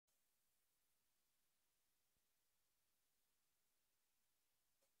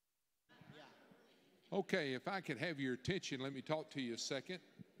Okay, if I could have your attention, let me talk to you a second.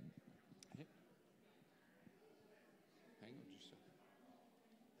 Hang on just a second.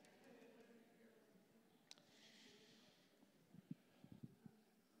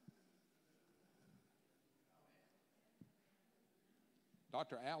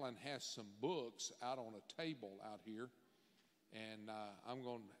 Dr. Allen has some books out on a table out here, and I'm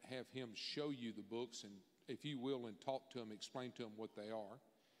going to have him show you the books, and if you will, and talk to him, explain to him what they are.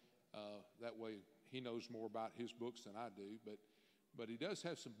 That way he knows more about his books than I do, but he does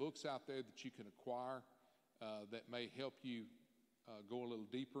have some books out there that you can acquire that may help you go a little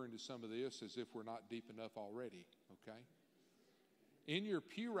deeper into some of this, as if we're not deep enough already, okay? In your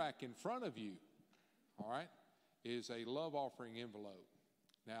pew rack in front of you, all right, is a love offering envelope.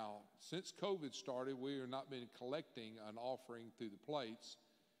 Now, since COVID started, we have not been collecting an offering through the plates,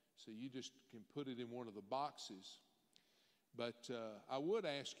 so you just can put it in one of the boxes. But I would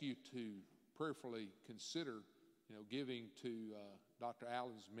ask you to prayerfully consider, giving to Dr.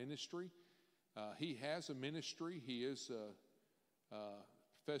 Allen's ministry. He has a ministry. He is a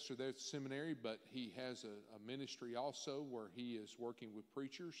professor there at the seminary, but he has a ministry also where he is working with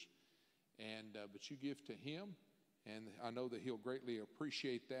preachers. But you give to him, and I know that he'll greatly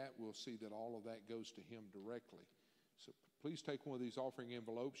appreciate that. We'll see that all of that goes to him directly. So please take one of these offering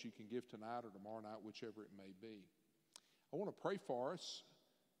envelopes. You can give tonight or tomorrow night, whichever it may be. I want to pray for us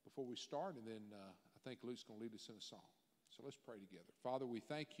before we start, and then I think Luke's going to lead us in a song. So let's pray together. Father, we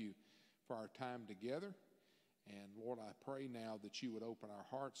thank you for our time together. And Lord, I pray now that you would open our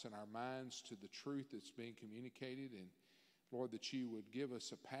hearts and our minds to the truth that's being communicated. And Lord, that you would give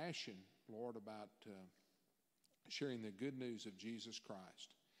us a passion, Lord, about sharing the good news of Jesus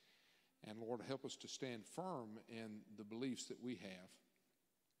Christ. And Lord, help us to stand firm in the beliefs that we have.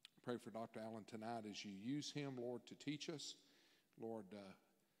 Pray for Dr. Allen tonight as you use him, Lord, to teach us. Lord,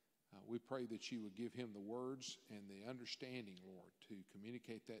 we pray that you would give him the words and the understanding, Lord, to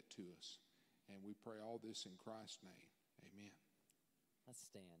communicate that to us. And we pray all this in Christ's name. Amen. Let's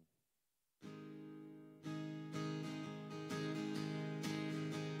stand.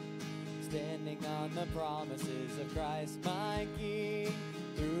 Standing on the promises of Christ my King,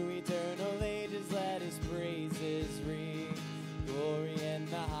 through eternal ages let his praises ring. Glory in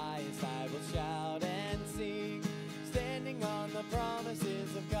the highest I will shout and sing, standing on the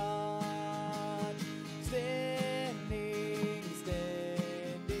promises of God. Standing,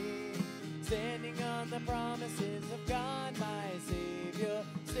 standing, standing on the promises of God my Savior.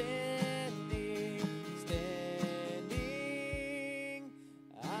 Standing, standing,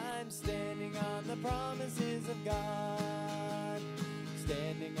 I'm standing on the promises of God.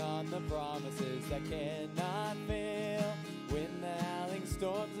 Standing on the promises that cannot fail. When the howling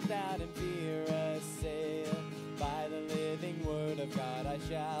storms of doubt and fear assail, by the living word of God I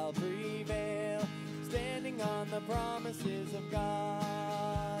shall prevail. Standing on the promises of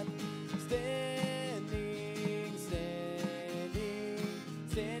God. Standing, standing,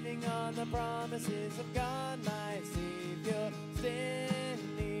 standing on the promises of God my Savior.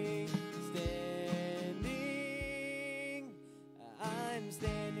 Standing, standing, I'm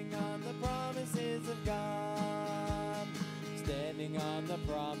standing on the promises of God. Standing on the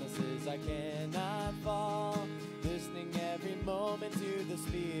promises I cannot fall, listening every moment to the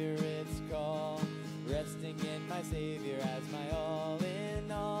Spirit's call, resting in my Savior as my all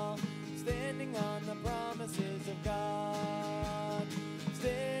in all. Standing on the promises of God.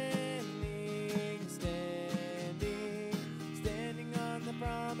 Standing, standing, standing on the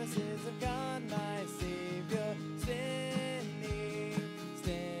promises of God my Savior. Standing,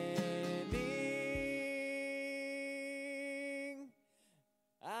 standing,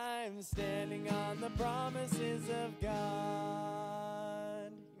 I'm standing on the promises of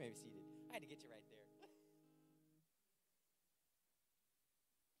God. You may be seated. I had to get you right there.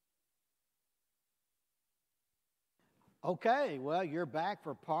 Okay, well, you're back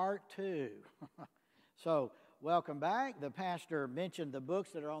for part two. So, welcome back. The pastor mentioned the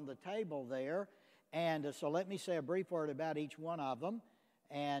books that are on the table there. And so let me say a brief word about each one of them.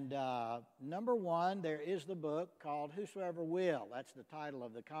 And number one, there is the book called Whosoever Will. That's the title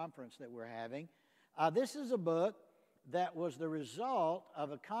of the conference that we're having. This is a book that was the result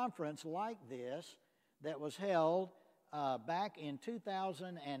of a conference like this that was held back in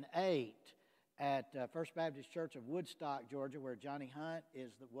 2008 at First Baptist Church of Woodstock, Georgia, where Johnny Hunt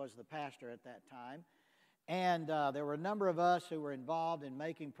was the pastor at that time. And there were a number of us who were involved in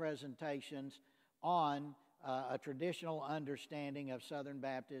making presentations on a traditional understanding of Southern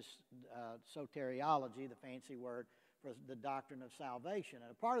Baptist soteriology, the fancy word for the doctrine of salvation.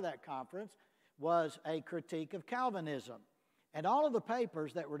 And a part of that conference was a critique of Calvinism. And all of the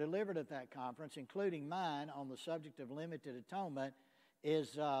papers that were delivered at that conference, including mine on the subject of limited atonement,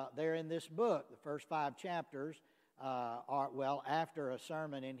 is they're in this book. The first 5 chapters are, well, after a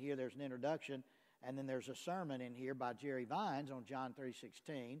sermon in here, there's an introduction, and then there's a sermon in here by Jerry Vines on John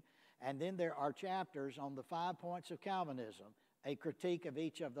 3:16, and then there are chapters on the 5 points of Calvinism, a critique of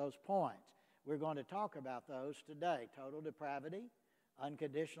each of those points. We're going to talk about those today: total depravity,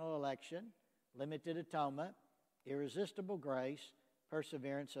 unconditional election, limited atonement, irresistible grace,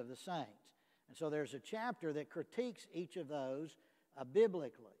 perseverance of the saints. And so there's a chapter that critiques each of those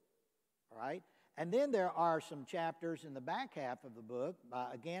biblically, all right? And then there are some chapters in the back half of the book,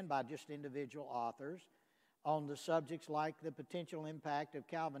 by just individual authors, on the subjects like the potential impact of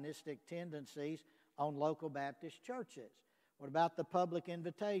Calvinistic tendencies on local Baptist churches. What about the public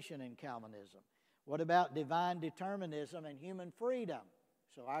invitation in Calvinism? What about divine determinism and human freedom?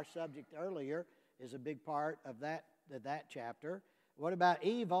 So our subject earlier is a big part of that chapter. What about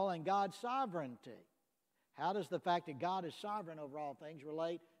evil and God's sovereignty? How does the fact that God is sovereign over all things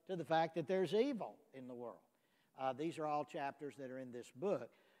relate to the fact that there's evil in the world? These are all chapters that are in this book.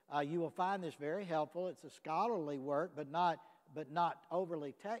 You will find this very helpful. It's a scholarly work, but not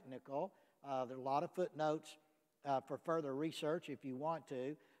overly technical. There are a lot of footnotes for further research if you want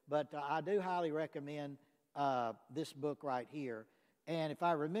to. But I do highly recommend this book right here. And if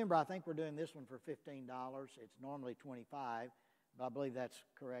I remember, I think we're doing this one for $15. It's normally $25, but I believe that's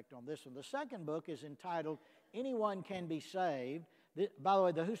correct on this one. The second book is entitled Anyone Can Be Saved. By the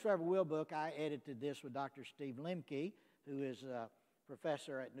way, the Whosoever Will book, I edited this with Dr. Steve Lemke, who is a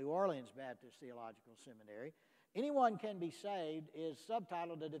professor at New Orleans Baptist Theological Seminary. Anyone Can Be Saved is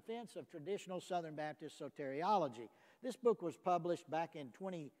subtitled A Defense of Traditional Southern Baptist Soteriology. This book was published back in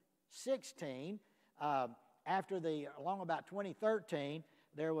 2016. Along about 2013,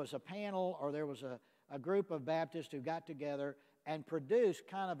 there was a panel, or there was a group of Baptists who got together and produced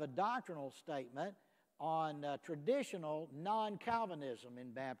kind of a doctrinal statement on traditional non-Calvinism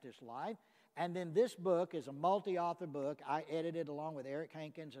in Baptist life. And then this book is a multi-author book. I edited along with Eric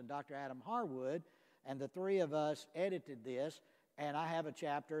Hankins and Dr. Adam Harwood, and the three of us edited this. And I have a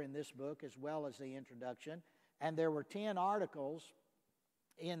chapter in this book as well as the introduction. And there were 10 articles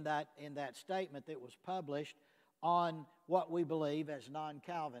in that statement that was published on what we believe as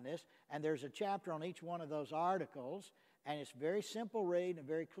non-Calvinists. And there's a chapter on each one of those articles, and it's a very simple read and a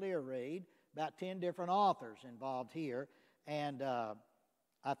very clear read. About 10 different authors involved here. And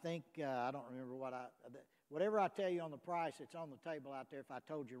I think, I don't remember whatever I tell you on the price, it's on the table out there. If I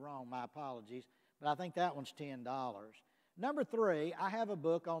told you wrong, my apologies. But I think that one's $10. Number 3, I have a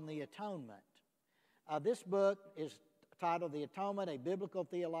book on the atonement. This book is titled The Atonement, A Biblical,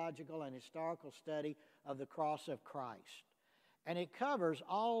 Theological, and Historical Study of the Cross of Christ. And it covers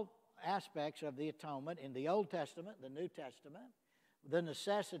all aspects of the atonement in the Old Testament, the New Testament, the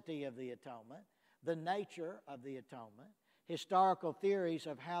necessity of the atonement, the nature of the atonement, historical theories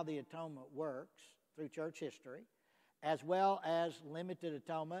of how the atonement works through church history, as well as limited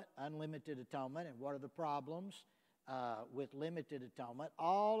atonement, unlimited atonement, and what are the problems with limited atonement.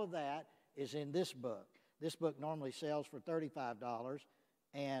 All of that is in this book. This book normally sells for $35,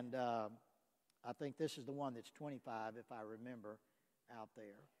 and I think this is the one that's $25, if I remember out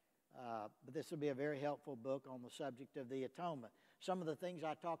there. But this will be a very helpful book on the subject of the atonement. Some of the things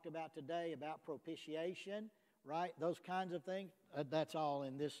I talked about today about propitiation, right, those kinds of things, that's all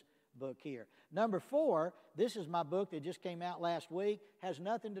in this book here. Number 4, this is my book that just came out last week, has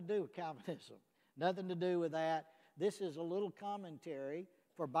nothing to do with Calvinism, nothing to do with that. This is a little commentary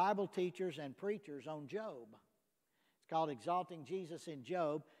for Bible teachers and preachers on Job. It's called Exalting Jesus in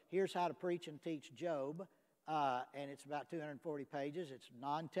Job. Here's how to preach and teach Job. And it's about 240 pages. It's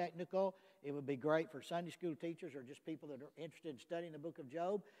non-technical. It would be great for Sunday school teachers or just people that are interested in studying the book of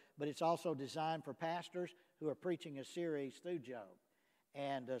Job. But it's also designed for pastors who are preaching a series through Job.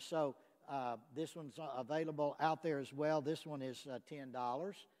 And so this one's available out there as well. This one is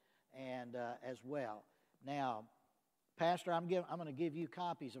 $10 and as well. Now, Pastor, I'm going to give you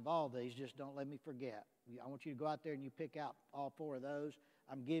copies of all these. Just don't let me forget. I want you to go out there and you pick out all 4 of those.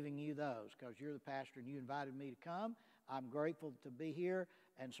 I'm giving you those because you're the pastor and you invited me to come. I'm grateful to be here,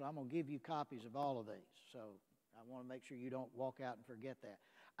 and so I'm going to give you copies of all of these. So I want to make sure you don't walk out and forget that.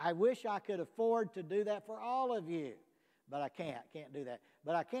 I wish I could afford to do that for all of you, but I can't do that.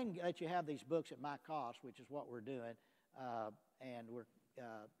 But I can let you have these books at my cost, which is what we're doing, and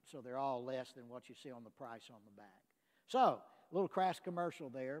so they're all less than what you see on the price on the back. So a little crass commercial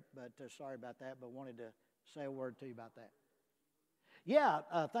there, but sorry about that, but wanted to say a word to you about that. Yeah,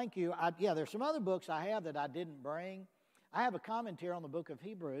 thank you. There's some other books I have that I didn't bring. I have a commentary on the book of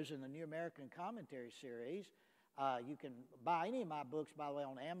Hebrews in the New American Commentary series. You can buy any of my books, by the way,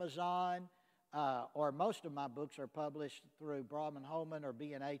 on Amazon, or most of my books are published through Broadman Holman or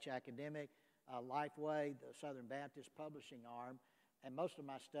B&H Academic, Lifeway, the Southern Baptist publishing arm, and most of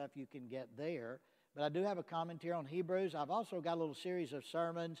my stuff you can get there. But I do have a commentary on Hebrews. I've also got a little series of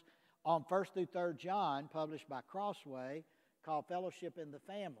sermons on 1st through 3rd John, published by Crossway, called Fellowship in the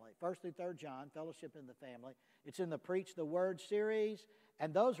Family. 1st through 3rd John, Fellowship in the Family. It's in the Preach the Word series,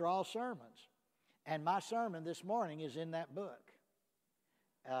 and those are all sermons. And my sermon this morning is in that book.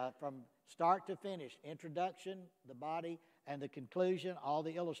 From start to finish, introduction, the body, and the conclusion, all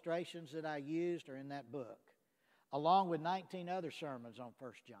the illustrations that I used are in that book, along with 19 other sermons on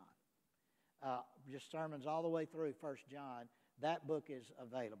 1st John. Just sermons all the way through 1st John. That book is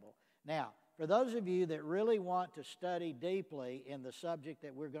available. Now, for those of you that really want to study deeply in the subject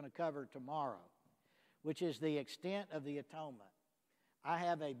that we're going to cover tomorrow, which is the extent of the atonement, I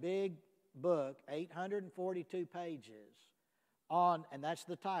have a big book, 842 pages, on, and that's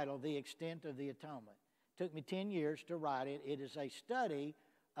the title, The Extent of the Atonement. It took me 10 years to write it. It is a study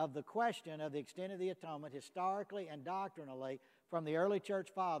of the question of the extent of the atonement historically and doctrinally from the early church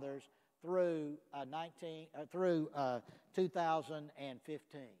fathers through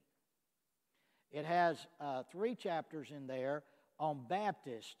 2015. It has 3 chapters in there on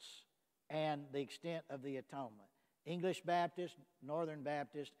Baptists and the extent of the atonement. English Baptist, Northern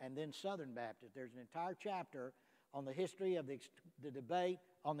Baptist, and then Southern Baptist. There's an entire chapter on the history of the debate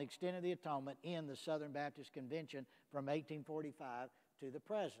on the extent of the atonement in the Southern Baptist Convention from 1845 to the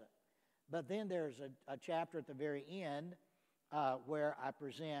present. But then there's a chapter at the very end where I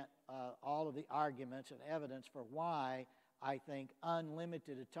present all of the arguments and evidence for why I think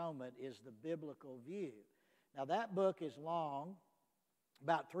unlimited atonement is the biblical view. Now that book is long.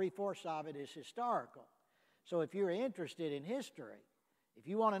 About 3/4 of it is historical. So if you're interested in history, if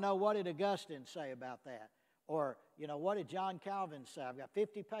you want to know what did Augustine say about that, or, what did John Calvin say? I've got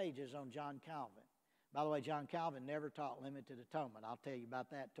 50 pages on John Calvin. By the way, John Calvin never taught limited atonement. I'll tell you about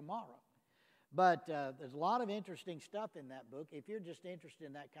that tomorrow. But there's a lot of interesting stuff in that book if you're just interested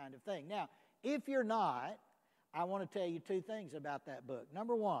in that kind of thing. Now, if you're not, I want to tell you 2 things about that book.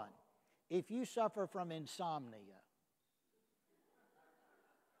 Number 1, if you suffer from insomnia,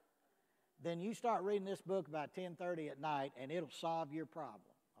 then you start reading this book about 10:30 at night and it'll solve your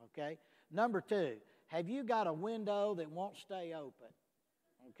problem, okay? Number 2, have you got a window that won't stay open,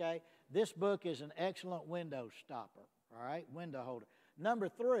 okay? This book is an excellent window stopper, all right, window holder. Number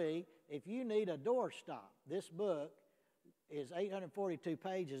 3, if you need a door stop, this book is 842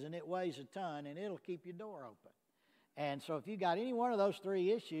 pages and it weighs a ton and it'll keep your door open. And so if you got any one of those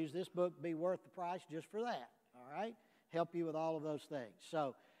 3 issues, this book would be worth the price just for that, all right? Help you with all of those things.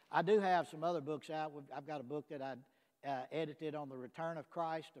 So I do have some other books out. I've got a book that I edited on the return of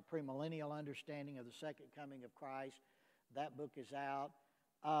Christ, a premillennial understanding of the second coming of Christ. That book is out.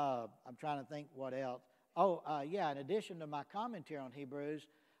 I'm trying to think what else. In addition to my commentary on Hebrews,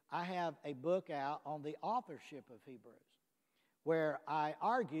 I have a book out on the authorship of Hebrews, where I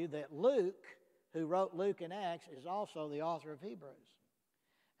argue that Luke, who wrote Luke and Acts, is also the author of Hebrews.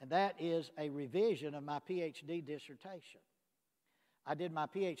 And that is a revision of my PhD dissertation. I did my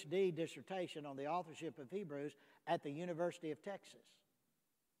PhD dissertation on the authorship of Hebrews at the University of Texas,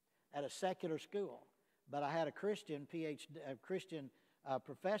 at a secular school. But I had a Christian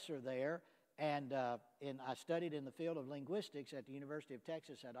professor there, and I studied in the field of linguistics at the University of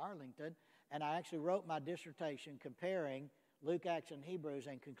Texas at Arlington, and I actually wrote my dissertation comparing Luke, Acts, and Hebrews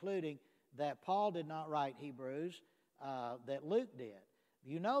and concluding that Paul did not write Hebrews, that Luke did.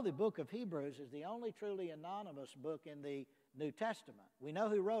 You know, the book of Hebrews is the only truly anonymous book in the New Testament. We know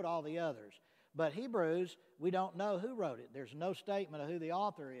who wrote all the others, but Hebrews, we don't know who wrote it. There's no statement of who the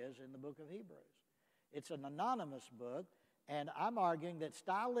author is in the book of Hebrews. It's an anonymous book, and I'm arguing that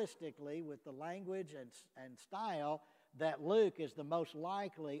stylistically, with the language and style, that Luke is the most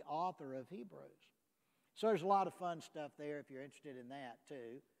likely author of Hebrews. So there's a lot of fun stuff there if you're interested in that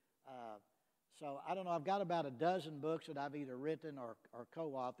too. So I don't know, I've got about a dozen books that I've either written or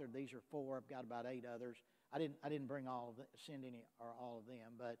co-authored. These are 4. I've got about 8 others. I didn't bring send any or all of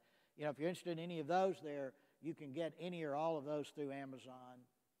them, but if you're interested in any of those there, you can get any or all of those through Amazon.com.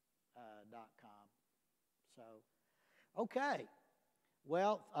 So, okay.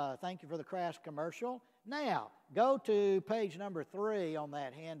 Well, thank you for the crass commercial. Now, go to page number 3 on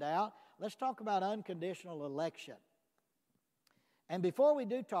that handout. Let's talk about unconditional election. And before we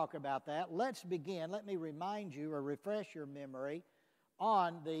do talk about that, let's begin. Let me remind you or refresh your memory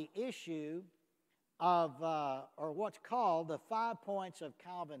on the issue of, or what's called the 5 points of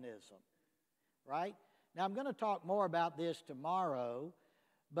Calvinism, right? Now, I'm going to talk more about this tomorrow,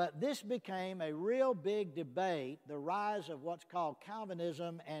 But this became a real big debate. The rise of what's called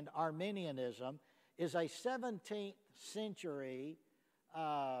Calvinism and Arminianism is a 17th century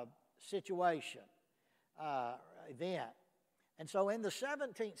situation, event. And so in the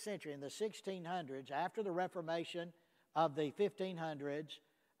 17th century, in the 1600s, after the Reformation of the 1500s,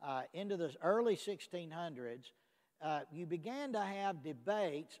 into the early 1600s, you began to have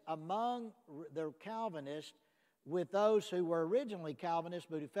debates among the Calvinists with those who were originally Calvinists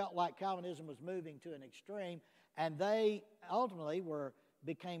but who felt like Calvinism was moving to an extreme, and they ultimately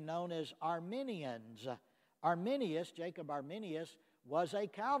became known as Arminians. Arminius, Jacob Arminius, was a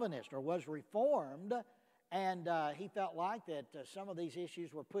Calvinist or was Reformed, and he felt like that some of these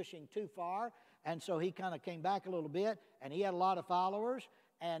issues were pushing too far, and so he kind of came back a little bit, and he had a lot of followers,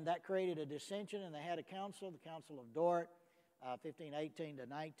 and that created a dissension, and they had a council, the Council of Dort, 1518 to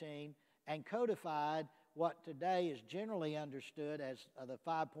 19, and codified what today is generally understood as the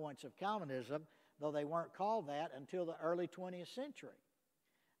 5 points of Calvinism, though they weren't called that until the early 20th century.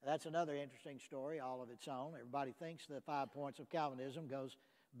 That's another interesting story all of its own. Everybody thinks the 5 points of Calvinism goes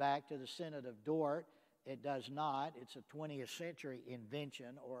back to the Synod of Dort. It does not. It's a 20th century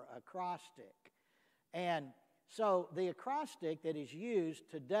invention or acrostic. And so the acrostic that is used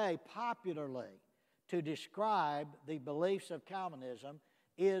today popularly to describe the beliefs of Calvinism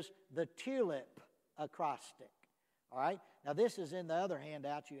is the tulip acrostic. All right? Now this is in the other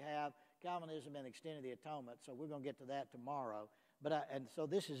handout you have, Calvinism and Extending the Atonement, so we're going to get to that tomorrow. But and so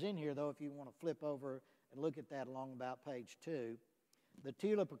this is in here, though, if you want to flip over and look at that along about page 2. The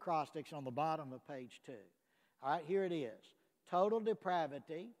tulip acrostic's on the bottom of page 2. All right, here it is. Total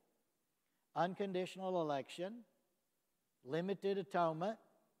depravity, unconditional election, limited atonement,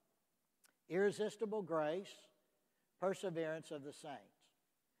 irresistible grace, perseverance of the saints.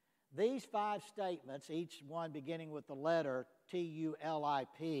 These 5 statements, each one beginning with the letter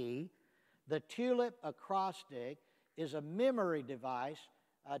T-U-L-I-P, the tulip acrostic is a memory device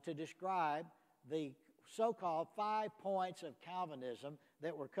to describe the so-called 5 points of Calvinism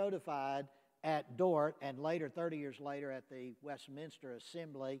that were codified at Dort and later, 30 years later, at the Westminster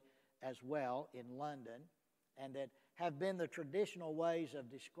Assembly as well in London, and that have been the traditional ways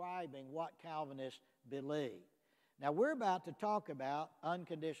of describing what Calvinists believe. Now, we're about to talk about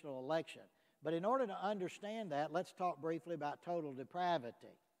unconditional election, but in order to understand that, let's talk briefly about total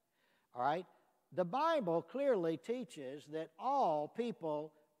depravity. All right? The Bible clearly teaches that all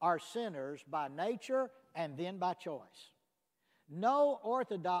people are sinners by nature and then by choice. No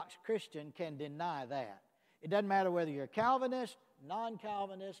Orthodox Christian can deny that. It doesn't matter whether you're Calvinist,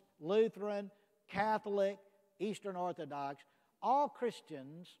 non-Calvinist, Lutheran, Catholic, Eastern Orthodox. All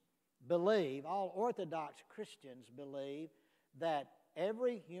Christians believe, all Orthodox Christians believe that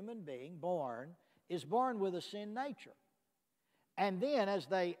every human being born is born with a sin nature. And then as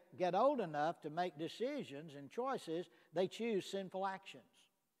they get old enough to make decisions and choices, they choose sinful actions.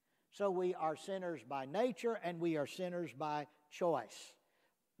 So we are sinners by nature and we are sinners by choice.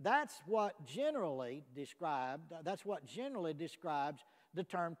 That's what generally describes the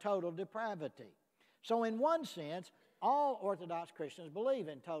term total depravity. So in one sense, all Orthodox Christians believe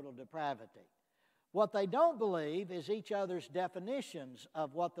in total depravity. What they don't believe is each other's definitions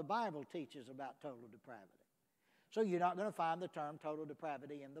of what the Bible teaches about total depravity. So you're not going to find the term total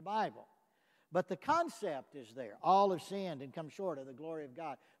depravity in the Bible. But the concept is there. All have sinned and come short of the glory of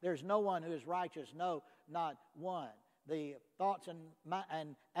God. There's no one who is righteous, no, not one. The thoughts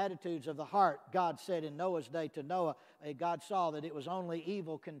and attitudes of the heart, God said in Noah's day to Noah, God saw that it was only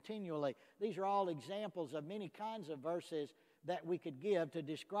evil continually. These are all examples of many kinds of verses that we could give to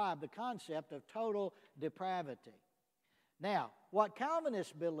describe the concept of total depravity. Now, what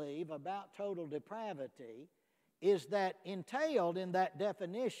Calvinists believe about total depravity is that entailed in that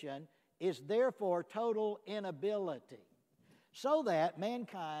definition is therefore total inability, so that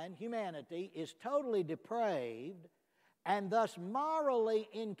mankind, humanity, is totally depraved and thus morally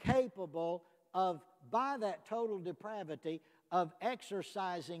incapable of, by that total depravity, of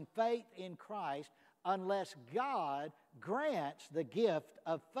exercising faith in Christ unless God grants the gift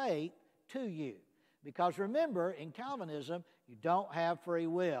of faith to you. Because remember, in Calvinism, you don't have free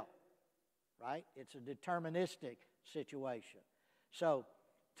will, right? It's a deterministic situation. So,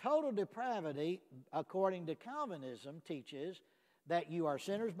 total depravity, according to Calvinism, teaches that you are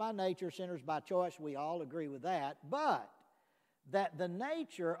sinners by nature, sinners by choice. We all agree with that. But that the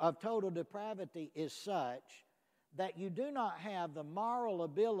nature of total depravity is such that you do not have the moral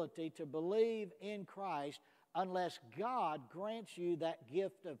ability to believe in Christ unless God grants you that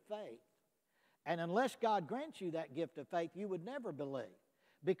gift of faith. And unless God grants you that gift of faith, you would never believe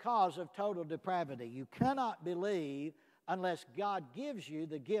because of total depravity. You cannot believe unless God gives you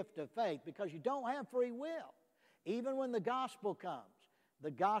the gift of faith, because you don't have free will. Even when the gospel comes,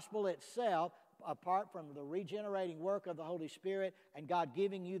 the gospel itself, apart from the regenerating work of the Holy Spirit and God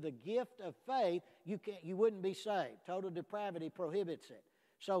giving you the gift of faith, you wouldn't be saved. Total depravity prohibits it.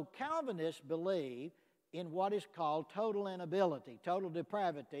 So Calvinists believe in what is called total inability. Total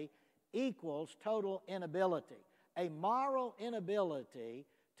depravity equals total inability. A moral inability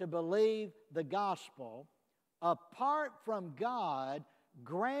to believe the gospel apart from God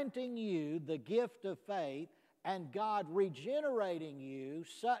granting you the gift of faith and God regenerating you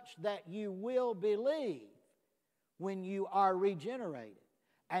such that you will believe when you are regenerated.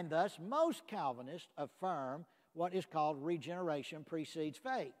 And thus, most Calvinists affirm what is called regeneration precedes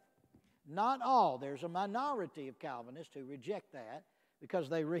faith. Not all. There's a minority of Calvinists who reject that because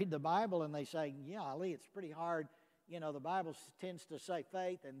they read the Bible and they say, yeah, Ali, it's pretty hard. You know, the Bible tends to say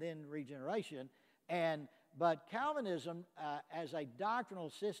faith and then regeneration. But Calvinism, as a doctrinal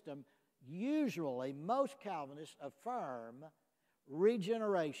system, usually most Calvinists affirm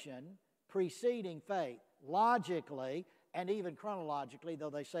regeneration preceding faith, logically and even chronologically, though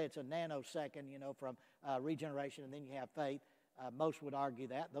they say it's a nanosecond, from regeneration and then you have faith. Most would argue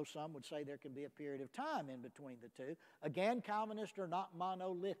that, though some would say there can be a period of time in between the two. Again, Calvinists are not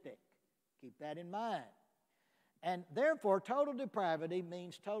monolithic. Keep that in mind. And therefore, total depravity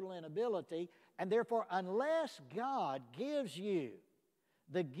means total inability, and therefore, unless God gives you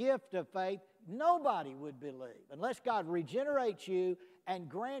the gift of faith, nobody would believe. Unless God regenerates you and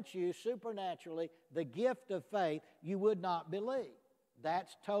grants you supernaturally the gift of faith, you would not believe.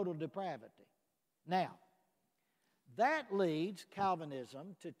 That's total depravity. Now, that leads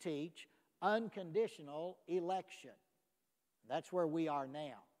Calvinism to teach unconditional election. That's where we are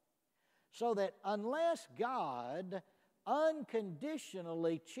now. So that unless God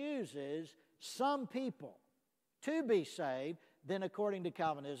unconditionally chooses some people to be saved, then according to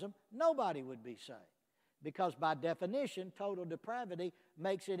Calvinism, nobody would be saved. Because by definition, total depravity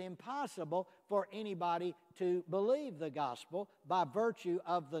makes it impossible for anybody to believe the gospel by virtue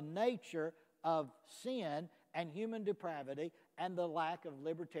of the nature of sin and human depravity and the lack of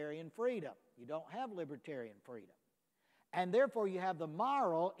libertarian freedom. You don't have libertarian freedom. And therefore, you have the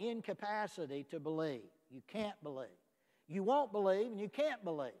moral incapacity to believe. You can't believe. You won't believe and you can't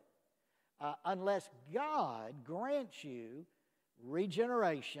believe unless God grants you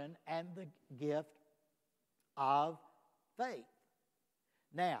regeneration and the gift of faith.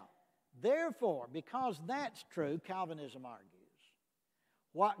 Now, therefore, because that's true, Calvinism argues,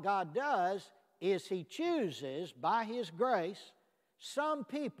 what God does is He chooses, by His grace, some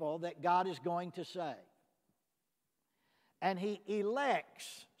people that God is going to save. And He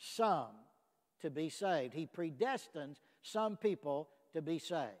elects some to be saved. He predestines some people to be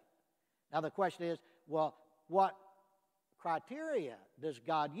saved. Now the question is, well, what criteria does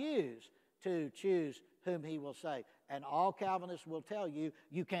God use to choose whom He will save? And all Calvinists will tell you,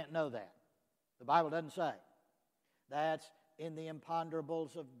 you can't know that. The Bible doesn't say. That's in the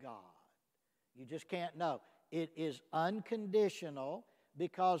imponderables of God. You just can't know. It is unconditional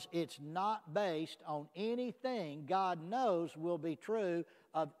because it's not based on anything God knows will be true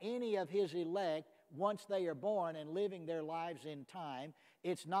of any of His elect once they are born and living their lives in time.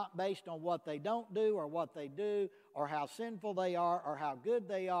 It's not based on what they don't do or what they do or how sinful they are or how good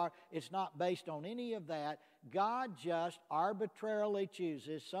they are. It's not based on any of that. God just arbitrarily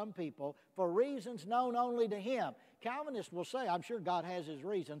chooses some people for reasons known only to Him. Calvinists will say, I'm sure God has His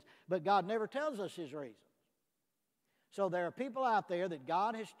reasons, but God never tells us His reasons. So there are people out there that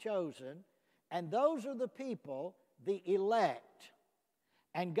God has chosen, and those are the people, the elect.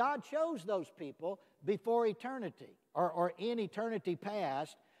 And God chose those people before eternity, or in eternity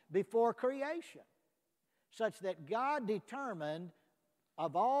past, before creation, such that God determined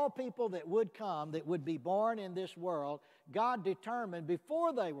of all people that would come, that would be born in this world, God determined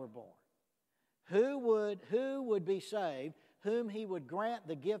before they were born who would be saved, whom He would grant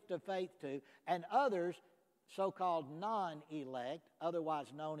the gift of faith to, and others, so-called non-elect, otherwise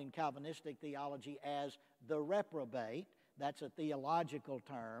known in Calvinistic theology as the reprobate. That's a theological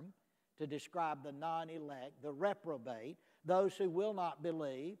term to describe the non-elect, the reprobate, those who will not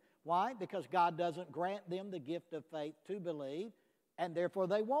believe. Why? Because God doesn't grant them the gift of faith to believe, and therefore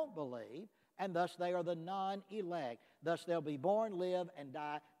they won't believe, and thus they are the non-elect. Thus they'll be born, live, and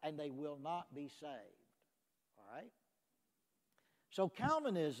die, and they will not be saved. All right? So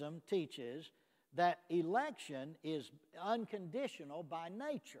Calvinism teaches that election is unconditional by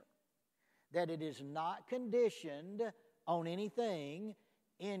nature, that it is not conditioned on anything,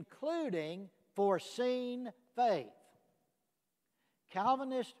 including foreseen faith.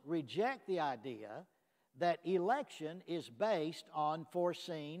 Calvinists reject the idea that election is based on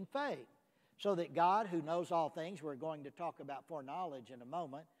foreseen faith. So that God, who knows all things, we're going to talk about foreknowledge in a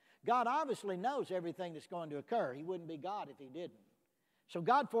moment, God obviously knows everything that's going to occur. He wouldn't be God if He didn't. So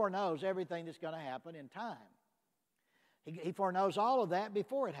God foreknows everything that's going to happen in time. He foreknows all of that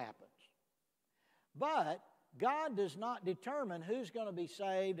before it happens. But God does not determine who's going to be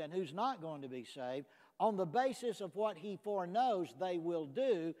saved and who's not going to be saved on the basis of what He foreknows they will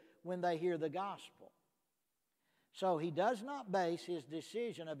do when they hear the gospel. So He does not base His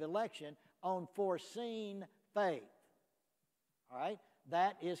decision of election on foreseen faith. All right?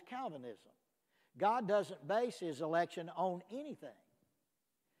 That is Calvinism. God doesn't base His election on anything.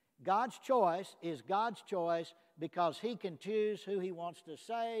 God's choice is God's choice because He can choose who He wants to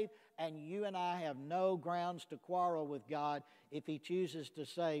save, and you and I have no grounds to quarrel with God if He chooses to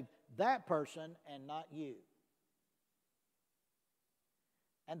save that person and not you.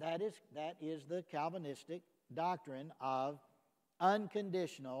 And that is the Calvinistic doctrine of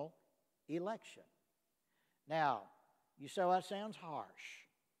unconditional election. Now, you say, well, that sounds harsh.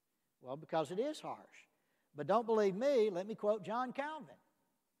 Well, because it is harsh. But don't believe me, let me quote John Calvin.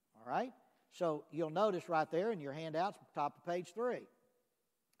 All right? So you'll notice right there in your handouts, top of page 3.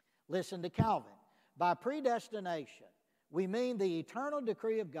 Listen to Calvin. By predestination, we mean the eternal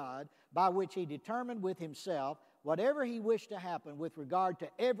decree of God by which He determined with Himself whatever He wished to happen with regard to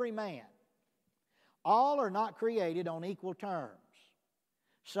every man. All are not created on equal terms.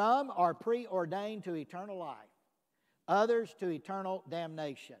 Some are preordained to eternal life, others to eternal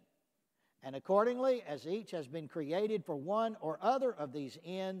damnation. And accordingly, as each has been created for one or other of these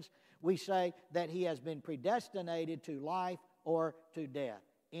ends, we say that he has been predestinated to life or to death.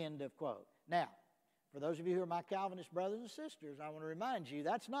 End of quote. Now, for those of you who are my Calvinist brothers and sisters, I want to remind you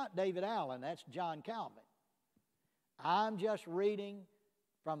that's not David Allen, that's John Calvin. I'm just reading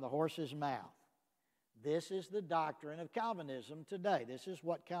from the horse's mouth. This is the doctrine of Calvinism today. This is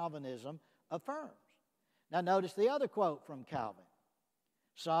what Calvinism affirms. Now notice the other quote from Calvin.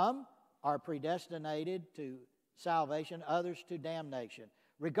 Some are predestinated to salvation, others to damnation.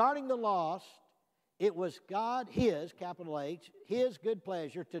 Regarding the lost, it was God, His, capital H, His good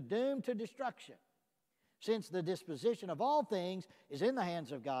pleasure to doom to destruction. Since the disposition of all things is in the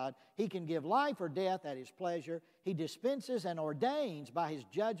hands of God, He can give life or death at His pleasure. He dispenses and ordains by His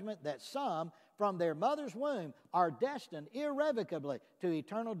judgment that some from their mother's womb are destined irrevocably to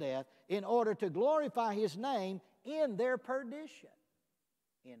eternal death in order to glorify His name in their perdition.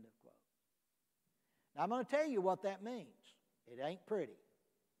 End of quote. Now I'm going to tell you what that means. It ain't pretty.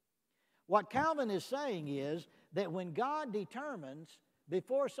 What Calvin is saying is that when God determines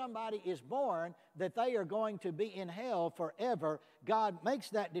before somebody is born that they are going to be in hell forever, God makes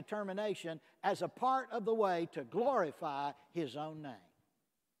that determination as a part of the way to glorify His own name.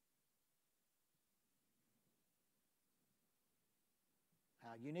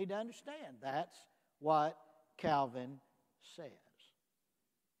 Now, you need to understand that's what Calvin says.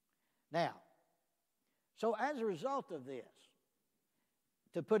 Now, so as a result of this,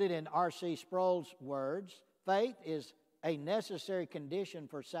 to put it in R.C. Sproul's words, faith is a necessary condition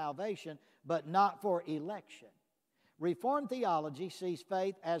for salvation, but not for election. Reformed theology sees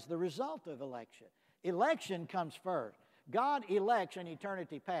faith as the result of election. Election comes first. God elects in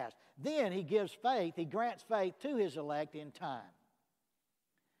eternity past. Then He gives faith, He grants faith to His elect in time.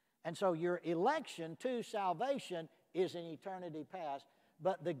 And so your election to salvation is in eternity past,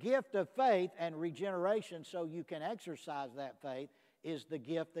 but the gift of faith and regeneration so you can exercise that faith is the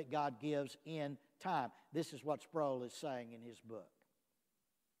gift that God gives in time. This is what Sproul is saying in his book.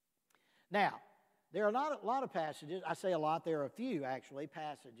 Now, there are not a lot of passages, I say a lot, there are a few actually,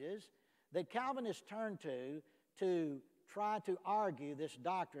 passages that Calvinists turn to try to argue this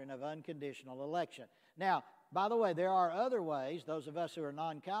doctrine of unconditional election. Now, by the way, there are other ways, those of us who are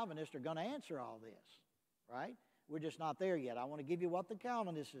non-Calvinists are going to answer all this, right? We're just not there yet. I want to give you what the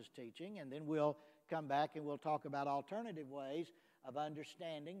Calvinist is teaching, and then we'll come back and we'll talk about alternative ways of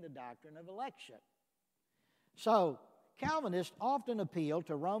understanding the doctrine of election. So, Calvinists often appeal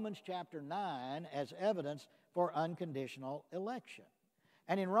to Romans chapter 9 as evidence for unconditional election.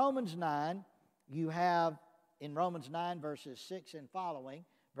 And in Romans 9, you have, in Romans 9 verses 6 and following,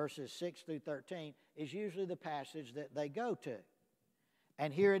 verses 6 through 13, is usually the passage that they go to.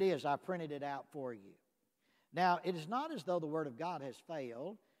 And here it is, I printed it out for you. Now, it is not as though the word of God has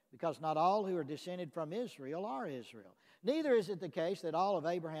failed, because not all who are descended from Israel are Israel. Neither is it the case that all of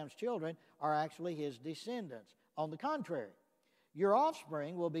Abraham's children are actually his descendants. On the contrary, your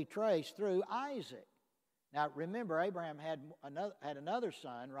offspring will be traced through Isaac. Now, remember, Abraham had another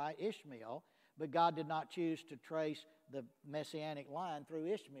son, right, Ishmael, but God did not choose to trace the messianic line through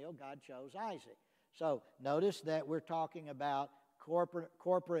Ishmael. God chose Isaac. So notice that we're talking about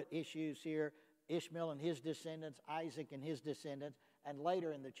corporate issues here. Ishmael and his descendants, Isaac and his descendants, and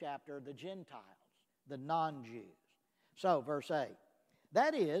later in the chapter, the Gentiles, the non-Jews. So, verse 8.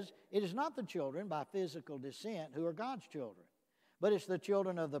 That is, it is not the children by physical descent who are God's children, but it's the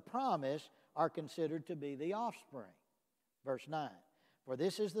children of the promise are considered to be the offspring. Verse 9. For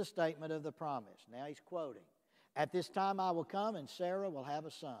this is the statement of the promise. Now he's quoting. At this time I will come, and Sarah will have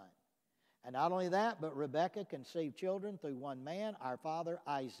a son. And not only that, but Rebekah conceived children through one man, our father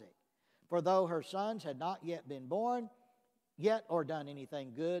Isaac. For though her sons had not yet been born, yet or done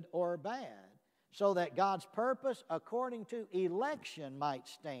anything good or bad, so that God's purpose according to election might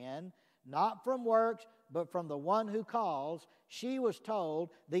stand, not from works, but from the one who calls, she was told,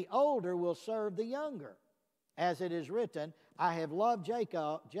 the older will serve the younger. As it is written, I have loved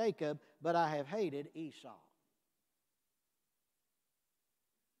Jacob, but I have hated Esau.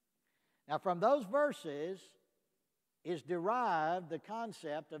 Now, from those verses is derived the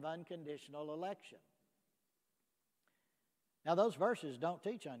concept of unconditional election. Now, those verses don't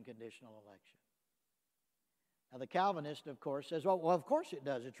teach unconditional election. Now, the Calvinist, of course, says, well, of course it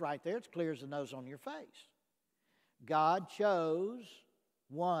does. It's right there. It's clear as the nose on your face. God chose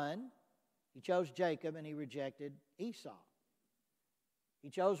one. He chose Jacob, and he rejected Esau. He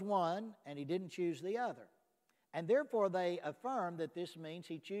chose one, and he didn't choose the other. And therefore, they affirm that this means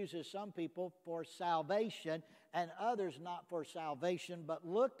he chooses some people for salvation and others not for salvation. But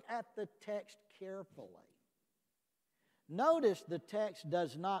look at the text carefully. Notice the text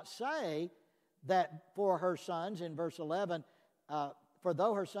does not say that for her sons, in verse 11, for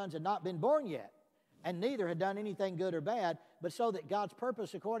though her sons had not been born yet, and neither had done anything good or bad, but so that God's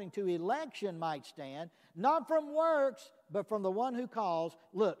purpose according to election might stand, not from works, but from the one who calls.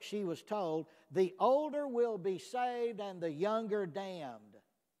 Look, she was told, the older will be saved and the younger damned.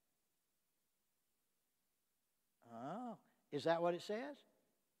 Oh, is that what it says?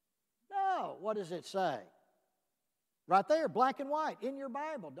 No. What does it say? Right there, black and white, in your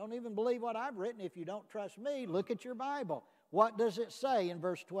Bible. Don't even believe what I've written. If you don't trust me, look at your Bible. What does it say in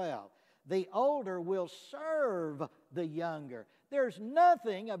verse 12? The older will serve the younger. There's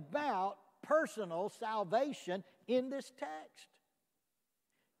nothing about personal salvation in this text.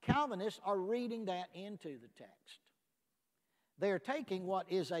 Calvinists are reading that into the text. They are taking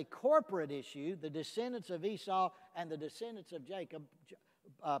what is a corporate issue, the descendants of Esau and the descendants of Jacob.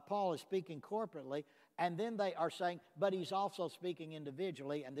 Paul is speaking corporately, and then they are saying, but he's also speaking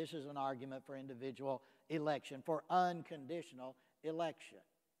individually, and this is an argument for individual election, for unconditional election.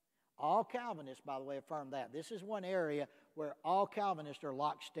 All Calvinists, by the way, affirm that. This is one area where all Calvinists are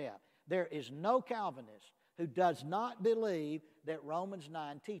lockstep. There is no Calvinist who does not believe that Romans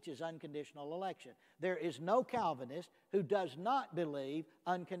 9 teaches unconditional election. There is no Calvinist who does not believe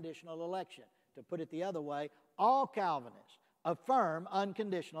unconditional election. To put it the other way, all Calvinists affirm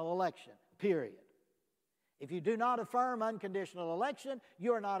unconditional election, period. If you do not affirm unconditional election,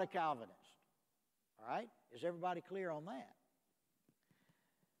 you are not a Calvinist. All right? Is everybody clear on that?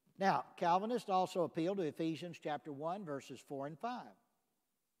 Now, Calvinists also appeal to Ephesians chapter 1, verses 4 and 5.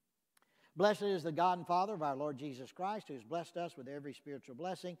 Blessed is the God and Father of our Lord Jesus Christ, who has blessed us with every spiritual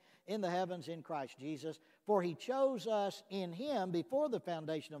blessing in the heavens in Christ Jesus. For he chose us in him before the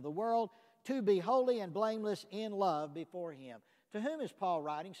foundation of the world to be holy and blameless in love before him. To whom is Paul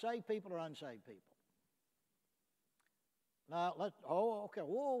writing? Saved people or unsaved people? Now, okay.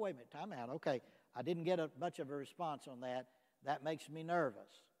 Whoa, wait a minute. Time out. Okay, I didn't get much of a response on that. That makes me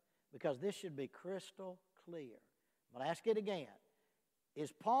nervous because this should be crystal clear. I'm going to ask it again.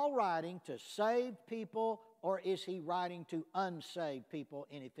 Is Paul writing to saved people or is he writing to unsaved people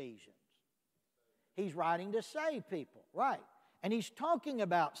in Ephesians? He's writing to saved people, right. And he's talking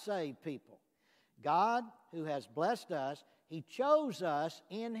about saved people. God, who has blessed us, he chose us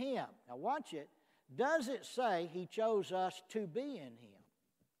in him. Now watch it. Does it say he chose us to be in him?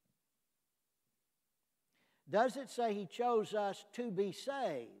 Does it say he chose us to be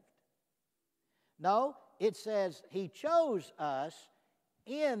saved? No, it says he chose us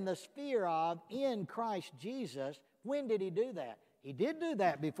in the sphere of, in Christ Jesus. When did he do that? He did do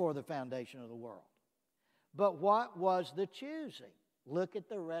that before the foundation of the world. But what was the choosing? Look at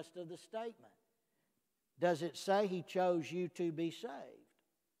the rest of the statement. Does it say he chose you to be saved?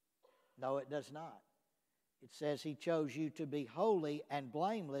 No, it does not. It says he chose you to be holy and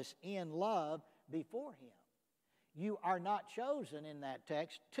blameless in love before him. You are not chosen in that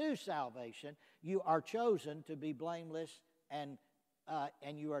text to salvation. You are chosen to be blameless and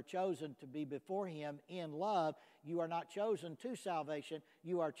you are chosen to be before him in love. You are not chosen to salvation.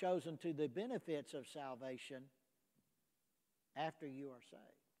 You are chosen to the benefits of salvation after you are saved.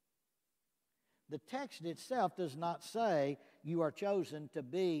 The text itself does not say you are chosen to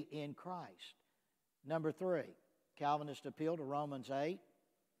be in Christ. Number 3, Calvinist appeal to Romans 8,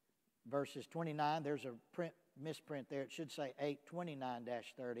 verses 29. There's a misprint there. It should say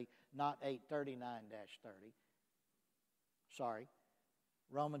 829-30, not 839-30. Sorry.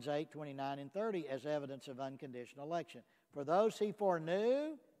 Romans 8, 29 and 30 as evidence of unconditional election. For those he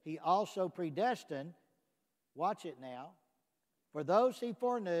foreknew, he also predestined. Watch it now. For those he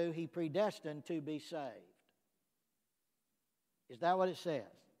foreknew, he predestined to be saved. Is that what it says?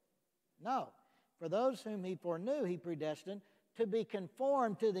 No. For those whom he foreknew, he predestined to be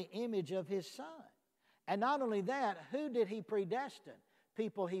conformed to the image of his Son. And not only that, who did he predestine?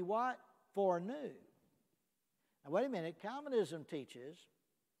 People he what? Foreknew. Now wait a minute. Calvinism teaches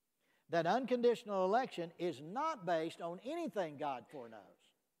that unconditional election is not based on anything God foreknows.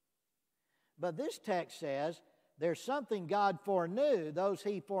 But this text says there's something God foreknew. Those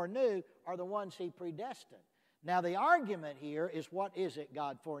he foreknew are the ones he predestined. Now the argument here is, what is it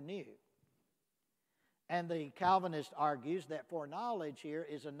God foreknew? And the Calvinist argues that foreknowledge here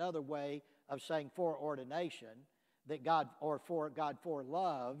is another way of saying foreordination, that God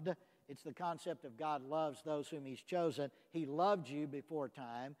foreloved. It's the concept of God loves those whom he's chosen. He loved you before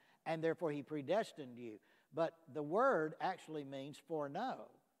time, and therefore he predestined you. But the word actually means foreknow,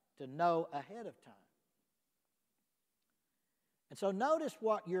 to know ahead of time. And so notice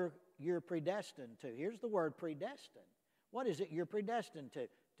what you're predestined to. Here's the word predestined. What is it you're predestined to?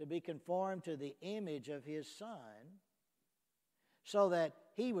 To be conformed to the image of his Son, so that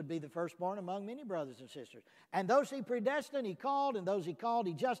he would be the firstborn among many brothers and sisters. And those he predestined, he called, and those he called,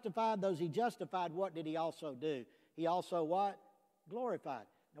 he justified. Those he justified, what did he also do? He also what? Glorified.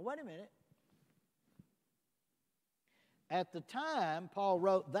 Now wait a minute. At the time Paul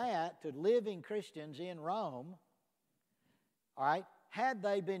wrote that to living Christians in Rome, all right, had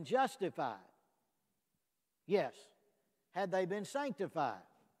they been justified? Yes. Had they been sanctified?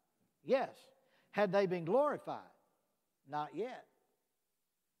 Yes. Had they been glorified? Not yet.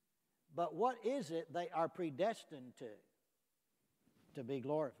 But what is it they are predestined to? To be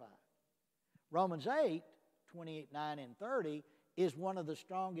glorified. Romans 8, 28, 9, and 30 is one of the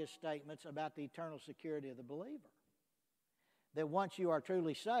strongest statements about the eternal security of the believer. That once you are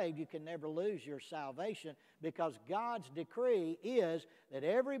truly saved, you can never lose your salvation, because God's decree is that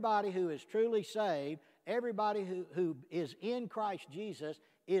everybody who is truly saved, everybody who is in Christ Jesus,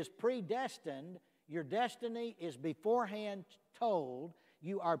 is predestined. Your destiny is beforehand told.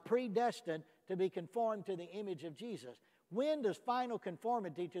 You are predestined to be conformed to the image of Jesus. When does final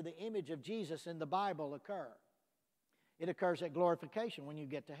conformity to the image of Jesus in the Bible occur? It occurs at glorification, when you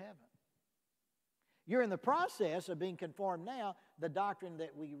get to heaven. You're in the process of being conformed now. The doctrine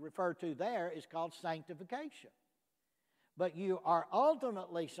that we refer to there is called sanctification. But you are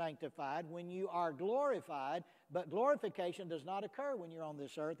ultimately sanctified when you are glorified, but glorification does not occur when you're on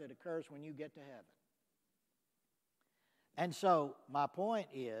this earth. It occurs when you get to heaven. And so my point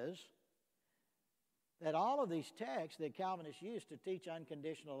is that all of these texts that Calvinists use to teach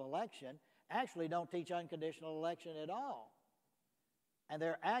unconditional election actually don't teach unconditional election at all. And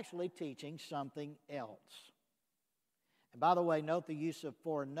they're actually teaching something else. And by the way, note the use of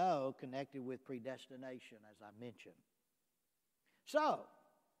foreknow connected with predestination, as I mentioned. So,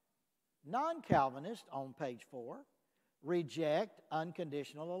 non-Calvinists on page 4 reject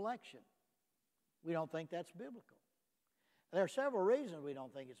unconditional election. We don't think that's biblical. There are several reasons we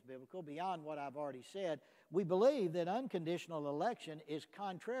don't think it's biblical beyond what I've already said. We believe that unconditional election is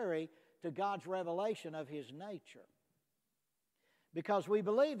contrary to God's revelation of his nature. Because we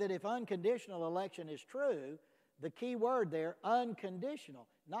believe that if unconditional election is true, the key word there, unconditional,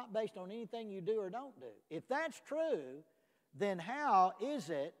 not based on anything you do or don't do. If that's true, then how is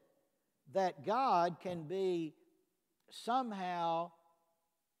it that God can be somehow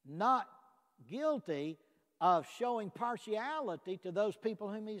not guilty of showing partiality to those people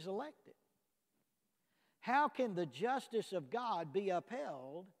whom he's elected? How can the justice of God be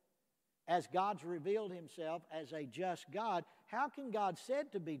upheld as God's revealed himself as a just God? How can God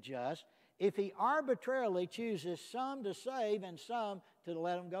said to be just if he arbitrarily chooses some to save and some to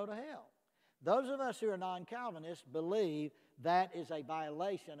let them go to hell? Those of us who are non-Calvinists believe that is a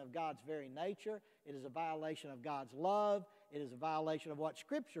violation of God's very nature. It is a violation of God's love. It is a violation of what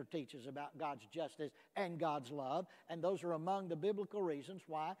Scripture teaches about God's justice and God's love. And those are among the biblical reasons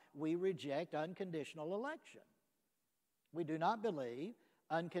why we reject unconditional election. We do not believe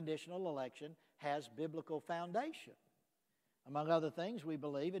unconditional election has biblical foundation. Among other things, we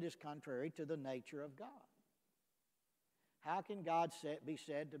believe it is contrary to the nature of God. How can God be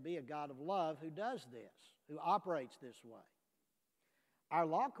said to be a God of love who does this, who operates this way? Our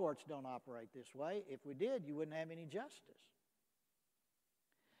law courts don't operate this way. If we did, you wouldn't have any justice.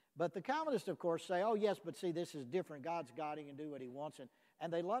 But the Calvinists, of course, say, oh, yes, but see, this is different. God's God. He can do what he wants.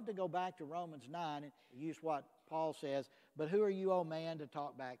 And they love to go back to Romans 9 and use what Paul says, but who are you, O man, to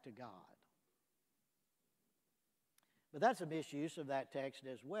talk back to God? But that's a misuse of that text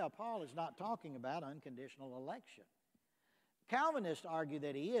as well. Paul is not talking about unconditional election. Calvinists argue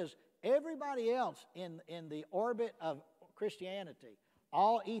that he is. Everybody else in the orbit of Christianity,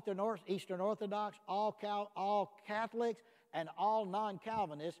 all Eastern Orthodox, all Catholics, and all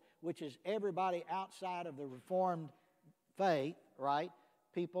non-Calvinists, which is everybody outside of the Reformed faith, right?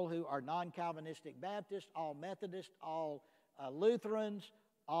 People who are non-Calvinistic Baptists, all Methodists, all Lutherans,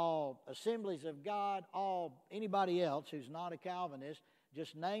 all Assemblies of God, all anybody else who's not a Calvinist,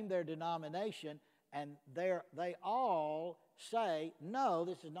 just name their denomination, and they all say, no,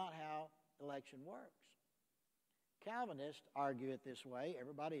 this is not how election works. Calvinists argue it this way.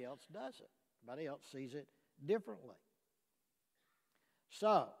 Everybody else does it. Everybody else sees it differently.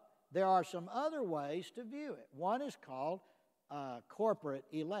 So, there are some other ways to view it. One is called corporate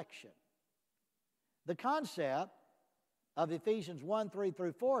election. The concept of Ephesians 1, 3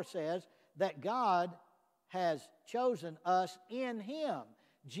 through 4 says that God has chosen us in Him.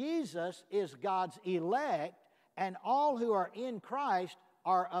 Jesus is God's elect, and all who are in Christ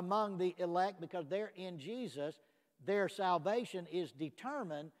are among the elect because they're in Jesus. Their salvation is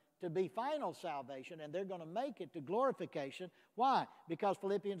determined to be final salvation, and they're going to make it to glorification. Why? Because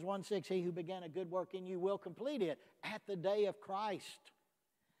Philippians 1:6, he who began a good work in you will complete it at the day of Christ.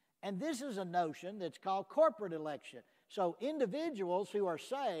 And this is a notion that's called corporate election. So individuals who are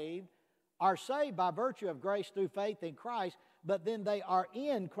saved by virtue of grace through faith in Christ, but then they are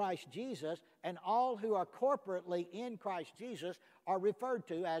in Christ Jesus, and all who are corporately in Christ Jesus are referred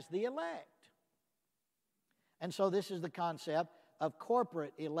to as the elect. And so this is the concept of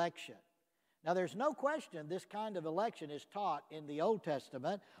corporate election. Now, there's no question this kind of election is taught in the Old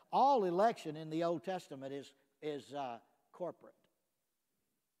Testament. All election in the Old Testament is corporate.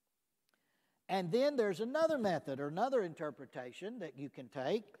 And then there's another method or another interpretation that you can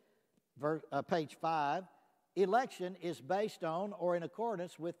take. Page 5, election is based on or in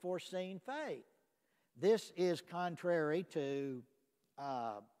accordance with foreseen faith. This is contrary to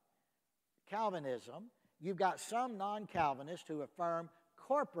Calvinism. You've got some non-Calvinists who affirm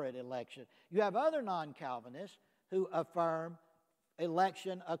corporate election. You have other non-Calvinists who affirm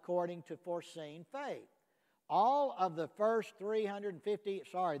election according to foreseen faith. All of the first 350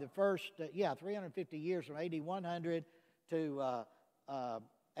 years from AD 100 to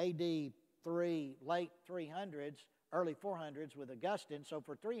AD 3, late 300s, early 400s with Augustine. So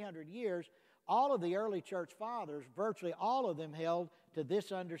for 300 years, all of the early church fathers, virtually all of them held to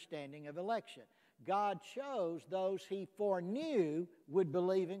this understanding of election. God chose those He foreknew would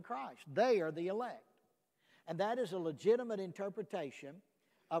believe in Christ. They are the elect. And that is a legitimate interpretation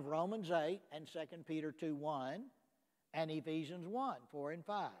of Romans 8 and 2 Peter 2:1 and Ephesians 1, 4 and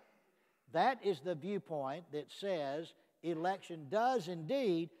 5. That is the viewpoint that says election does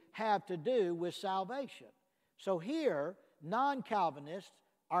indeed have to do with salvation. So here, non-Calvinists,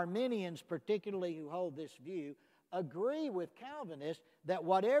 Arminians particularly who hold this view, agree with Calvinists that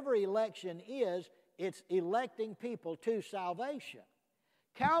whatever election is, it's electing people to salvation.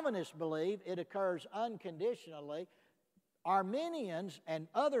 Calvinists believe it occurs unconditionally. Arminians and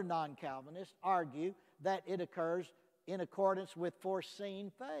other non-Calvinists argue that it occurs in accordance with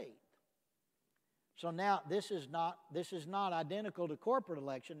foreseen faith. So now this is not identical to corporate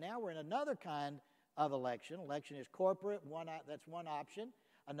election. Now we're in another kind of election. Election is corporate. That's one option.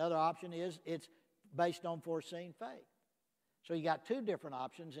 Another option is it's based on foreseen faith. So you got two different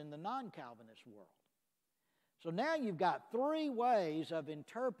options in the non-Calvinist world. So now you've got three ways of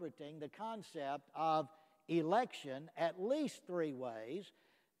interpreting the concept of election, at least three ways.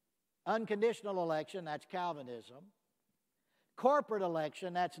 Unconditional election, that's Calvinism. Corporate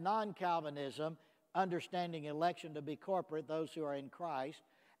election, that's non-Calvinism, understanding election to be corporate, those who are in Christ.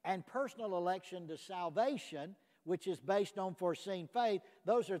 And personal election to salvation, which is based on foreseen faith.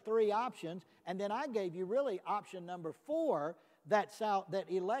 Those are three options. And then I gave you really option number 4, that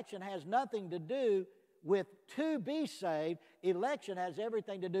election has nothing to do with to be saved. Election has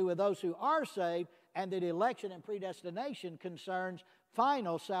everything to do with those who are saved, and that election and predestination concerns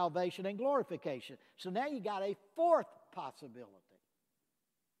final salvation and glorification. So now you got a fourth possibility.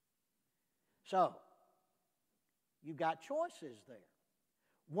 So, you've got choices there.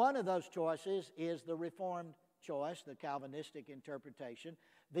 One of those choices is the Reformed choice, the Calvinistic interpretation.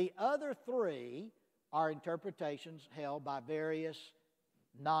 The other three are interpretations held by various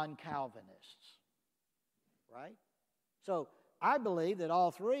non-Calvinists. Right? So, I believe that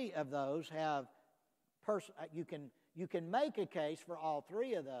all three of those have, you can make a case for all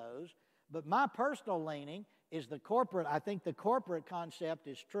three of those, but my personal leaning is I think the corporate concept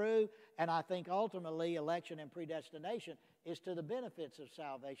is true, and I think ultimately election and predestination is to the benefits of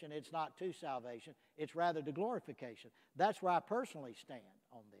salvation. It's not to salvation, it's rather to glorification. That's where I personally stand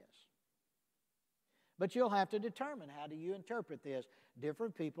on this. But you'll have to determine, how do you interpret this?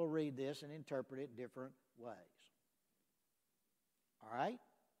 Different people read this and interpret it different ways. All right?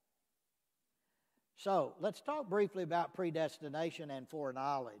 So let's talk briefly about predestination and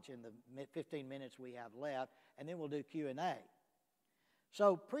foreknowledge in the 15 minutes we have left, and then we'll do Q&A.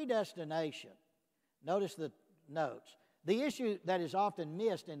 So predestination, notice the notes. The issue that is often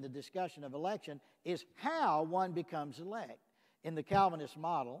missed in the discussion of election is how one becomes elect. In the Calvinist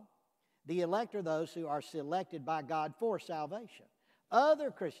model, the elect are those who are selected by God for salvation.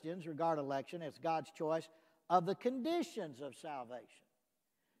 Other Christians regard election as God's choice of the conditions of salvation.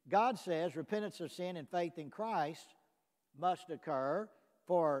 God says repentance of sin and faith in Christ must occur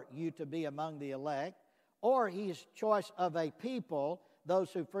for you to be among the elect, or His choice of a people,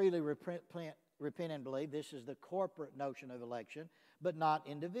 those who freely repent and believe. This is the corporate notion of election, but not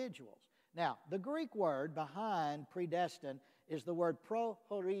individuals. Now, the Greek word behind predestined is the word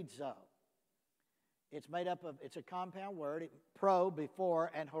prohorizo. It's a compound word, pro,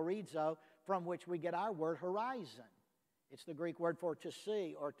 before, and horizo, from which we get our word horizon. It's the Greek word for to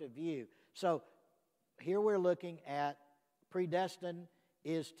see or to view. So here we're looking at predestined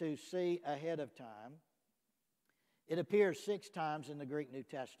is to see ahead of time. It appears 6 times in the Greek New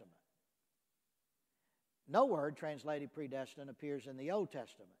Testament. No word translated predestined appears in the Old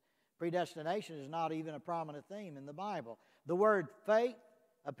Testament. Predestination is not even a prominent theme in the Bible. The word faith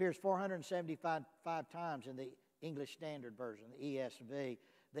appears 475 times in the English Standard Version, the ESV.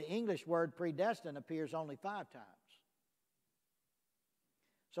 The English word predestined appears only 5 times.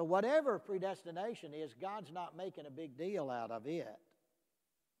 So whatever predestination is, God's not making a big deal out of it.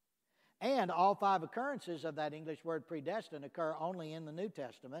 And all 5 occurrences of that English word predestined occur only in the New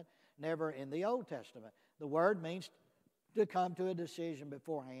Testament, never in the Old Testament. The word means to come to a decision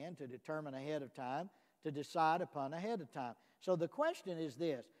beforehand, to determine ahead of time, to decide upon ahead of time. So the question is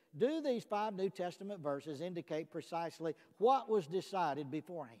this: do these 5 New Testament verses indicate precisely what was decided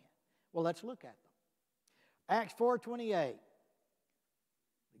beforehand? Well, let's look at them. Acts 4:28.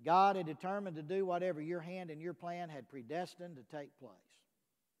 God had determined to do whatever your hand and your plan had predestined to take place.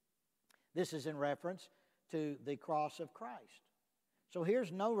 This is in reference to the cross of Christ. So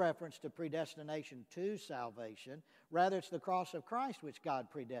here's no reference to predestination to salvation. Rather, it's the cross of Christ which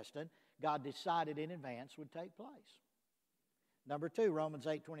God predestined. God decided in advance would take place. Number 2, Romans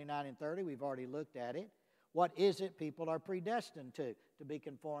 8:29 and 30. We've already looked at it. What is it people are predestined to? To be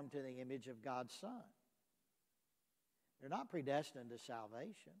conformed to the image of God's Son. They're not predestined to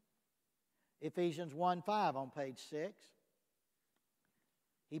salvation. Ephesians 1:5 on page 6.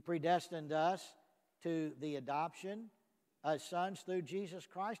 He predestined us to the adoption as sons through Jesus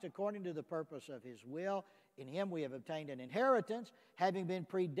Christ according to the purpose of His will. In Him we have obtained an inheritance, having been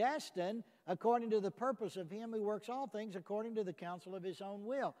predestined according to the purpose of Him who works all things according to the counsel of His own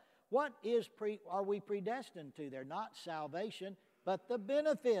will. What are we predestined to? They're not salvation, but the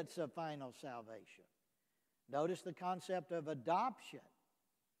benefits of final salvation. Notice the concept of adoption.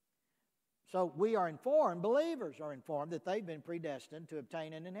 So we are informed, believers are informed, that they've been predestined to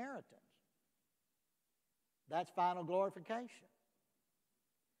obtain an inheritance. That's final glorification.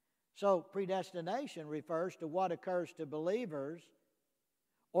 So predestination refers to what occurs to believers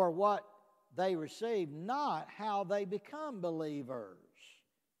or what they receive, not how they become believers.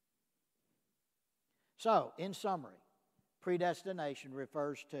 So, in summary, predestination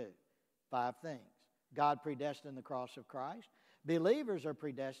refers to 5 things. God predestined the cross of Christ. Believers are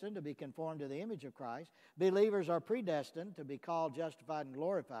predestined to be conformed to the image of Christ. Believers are predestined to be called, justified, and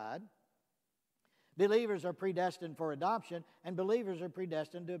glorified. Believers are predestined for adoption, and believers are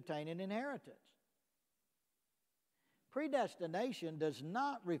predestined to obtain an inheritance. Predestination does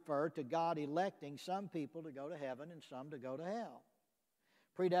not refer to God electing some people to go to heaven and some to go to hell.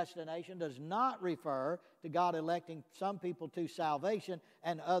 Predestination does not refer to God electing some people to salvation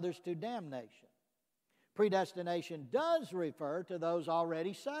and others to damnation. Predestination does refer to those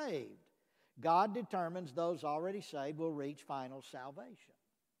already saved. God determines those already saved will reach final salvation.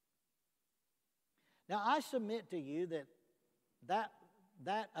 Now, I submit to you that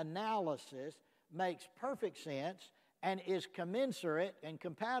analysis makes perfect sense and is commensurate and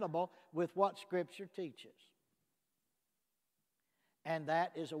compatible with what Scripture teaches. And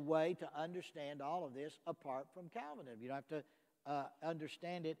that is a way to understand all of this apart from Calvinism. You don't have to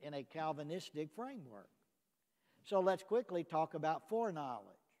understand it in a Calvinistic framework. So let's quickly talk about foreknowledge.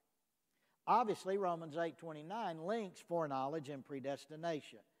 Obviously, Romans 8:29 links foreknowledge and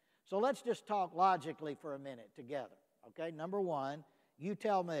predestination. So let's just talk logically for a minute together. Okay, number one, you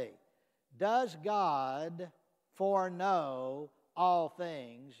tell me, does God foreknow all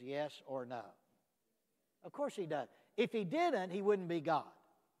things, yes or no? Of course He does. If He didn't, He wouldn't be God.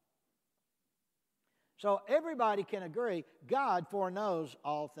 So everybody can agree God foreknows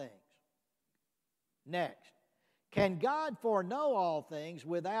all things. Next, can God foreknow all things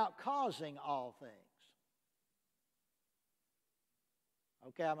without causing all things?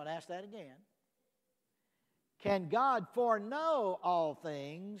 Okay, I'm going to ask that again. Can God foreknow all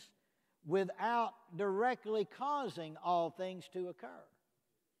things without directly causing all things to occur?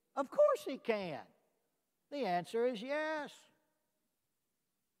 Of course He can. The answer is yes.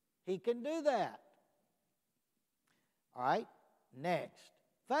 He can do that. All right, next.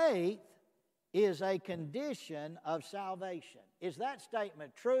 Faith is a condition of salvation. Is that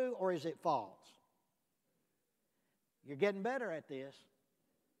statement true or is it false? You're getting better at this.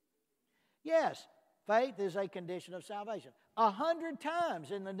 Yes, faith is a condition of salvation. 100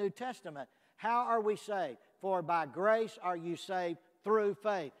 times in the New Testament, how are we saved? For by grace are you saved through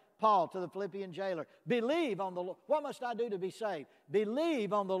faith. Paul to the Philippian jailer, believe on the Lord. What must I do to be saved?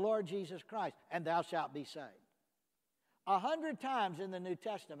 Believe on the Lord Jesus Christ, and thou shalt be saved. 100 times in the New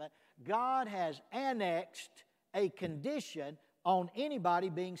Testament, God has annexed a condition on anybody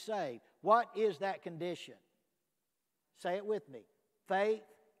being saved. What is that condition? Say it with me. Faith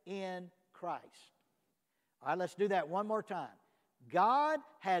in Christ. All right, let's do that one more time. God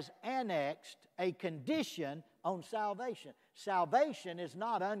has annexed a condition on salvation. Salvation is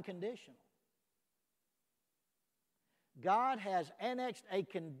not unconditional. God has annexed a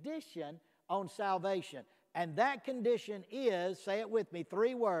condition on salvation. And that condition is, say it with me,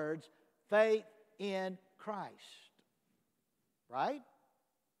 3 words, faith in Christ. Right?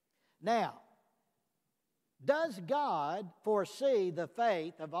 Now, does God foresee the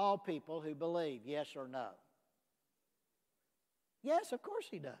faith of all people who believe, yes or no? Yes, of course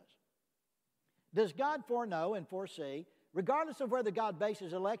He does. Does God foreknow and foresee, regardless of whether God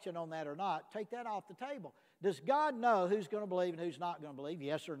bases election on that or not, take that off the table. Does God know who's going to believe and who's not going to believe,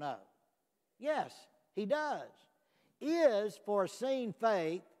 yes or no? Yes, He does. Is foreseen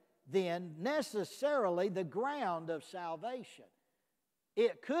faith then necessarily the ground of salvation?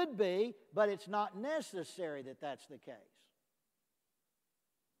 It could be, but it's not necessary that that's the case.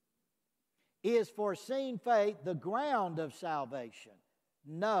 Is foreseen faith the ground of salvation?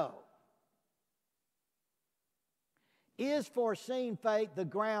 No. Is foreseen faith the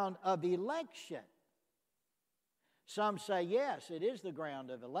ground of election? Some say yes, it is the ground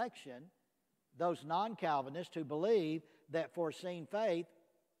of election. Those non-Calvinists who believe that foreseen faith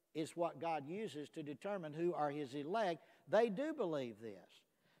is what God uses to determine who are His elect, they do believe this.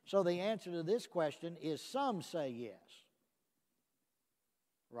 So the answer to this question is some say yes.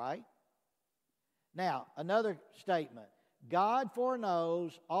 Right? Now, another statement. God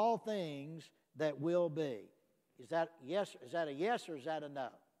foreknows all things that will be. Is that yes? Is that a yes or is that a no?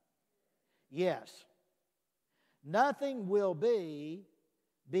 Yes. Nothing will be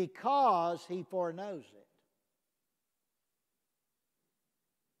because He foreknows it.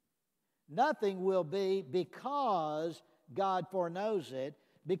 Nothing will be because God foreknows it,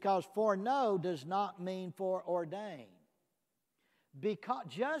 because foreknow does not mean foreordain.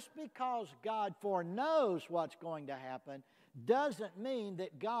 Just because God foreknows what's going to happen doesn't mean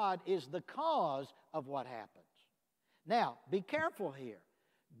that God is the cause of what happens. Now, be careful here.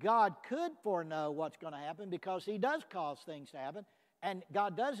 God could foreknow what's going to happen because He does cause things to happen, and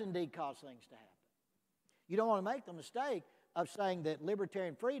God does indeed cause things to happen. You don't want to make the mistake of saying that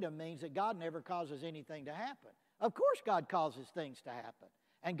libertarian freedom means that God never causes anything to happen. Of course God causes things to happen,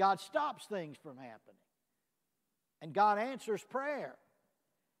 and God stops things from happening. And God answers prayer,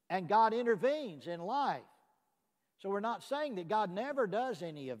 and God intervenes in life. So we're not saying that God never does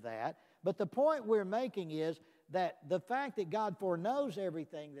any of that, but the point we're making is that the fact that God foreknows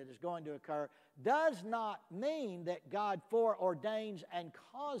everything that is going to occur does not mean that God foreordains and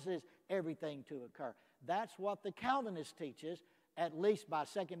causes everything to occur. That's what the Calvinist teaches, at least by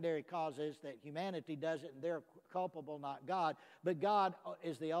secondary causes, that humanity does it and they're culpable, not God. But God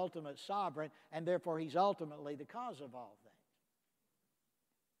is the ultimate sovereign, and therefore He's ultimately the cause of all things.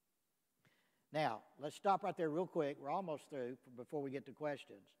 Now, let's stop right there real quick. We're almost through before we get to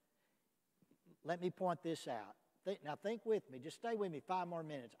questions. Let me point this out. Now think with me. Just stay with me 5 more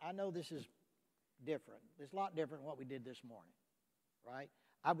minutes. I know this is different. It's a lot different than what we did this morning, right?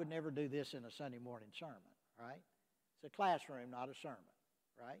 I would never do this in a Sunday morning sermon, right? It's a classroom, not a sermon,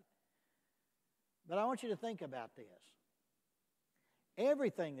 right? But I want you to think about this.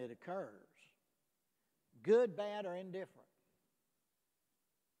 Everything that occurs, good, bad, or indifferent,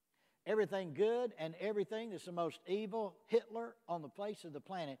 everything good and everything that's the most evil Hitler on the face of the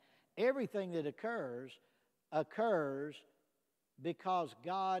planet, everything that occurs because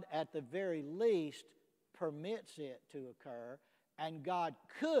God at the very least permits it to occur, and God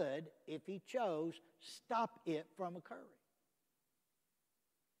could, if He chose, stop it from occurring.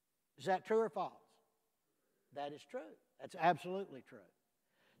 Is that true or false? That is true. That's absolutely true.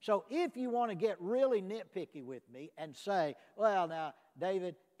 So if you want to get really nitpicky with me and say, well, now,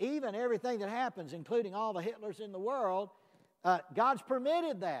 David, even everything that happens, including all the Hitlers in the world, God's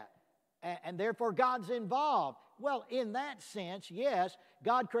permitted that, and therefore God's involved. Well, in that sense, yes,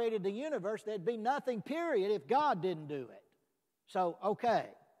 God created the universe. There'd be nothing, period, if God didn't do it. So, okay.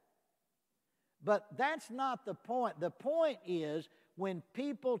 But that's not the point. The point is, when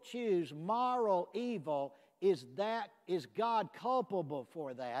people choose moral evil, is God culpable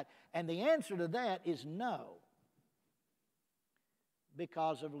for that? And the answer to that is no.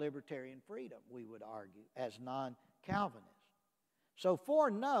 Because of libertarian freedom, we would argue, as non-Calvinists. So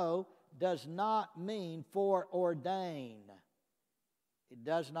foreknow does not mean foreordain. It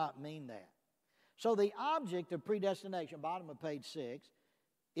does not mean that. So the object of predestination, bottom of page 6,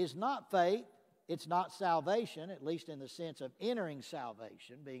 is not faith, it's not salvation, at least in the sense of entering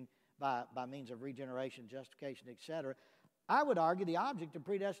salvation, being by means of regeneration, justification, etc. I would argue the object of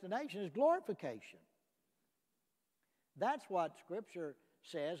predestination is glorification. That's what Scripture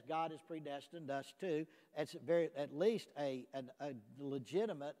says God has predestined us to. It's at least a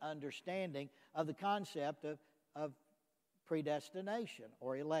legitimate understanding of the concept of predestination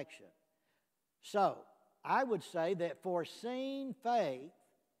or election. So, I would say that foreseen faith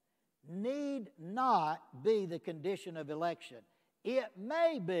need not be the condition of election. It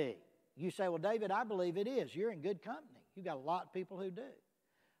may be. You say, well, David, I believe it is. You're in good company. You've got a lot of people who do.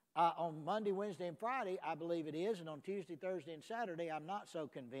 On Monday, Wednesday, and Friday, I believe it is. And on Tuesday, Thursday, and Saturday, I'm not so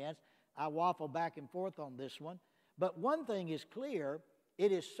convinced. I waffle back and forth on this one. But one thing is clear.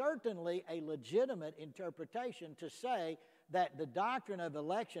 It is certainly a legitimate interpretation to say that the doctrine of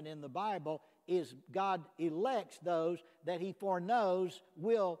election in the Bible is God elects those that He foreknows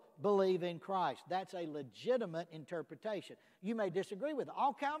will believe in Christ. That's a legitimate interpretation. You may disagree with it.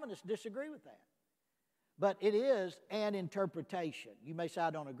 All Calvinists disagree with that. But it is an interpretation. You may say, I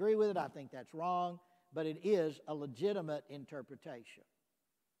don't agree with it, I think that's wrong, but it is a legitimate interpretation.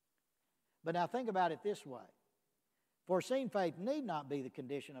 But now think about it this way. Foreseen faith need not be the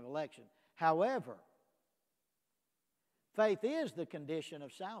condition of election. However, faith is the condition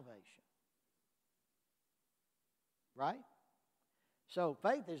of salvation. Right? So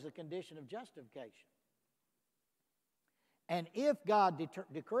faith is the condition of justification. And if God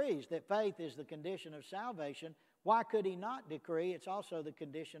decrees that faith is the condition of salvation, why could He not decree it's also the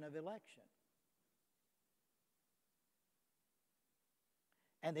condition of election?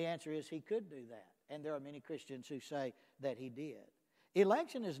 And the answer is He could do that. And there are many Christians who say that He did.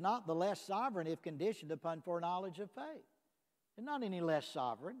 Election is not the less sovereign if conditioned upon foreknowledge of faith. It's not any less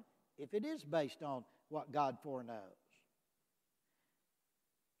sovereign if it is based on what God foreknows.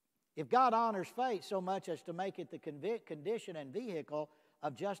 If God honors faith so much as to make it the condition and vehicle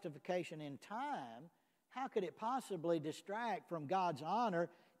of justification in time, how could it possibly distract from God's honor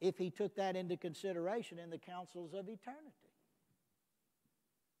if He took that into consideration in the counsels of eternity?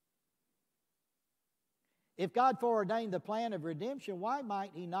 If God foreordained the plan of redemption, why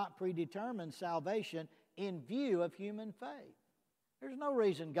might He not predetermine salvation in view of human faith? There's no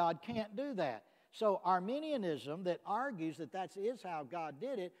reason God can't do that. So Arminianism that argues that that is how God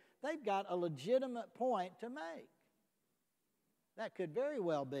did it, they've got a legitimate point to make. That could very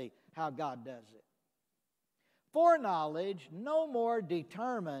well be how God does it. Foreknowledge no more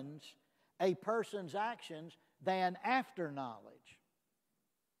determines a person's actions than after knowledge.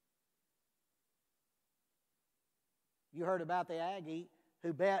 You heard about the Aggie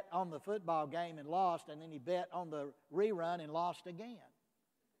who bet on the football game and lost, and then he bet on the rerun and lost again.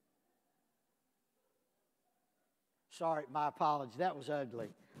 Sorry, my apologies. That was ugly.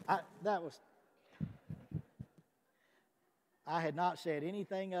 I had not said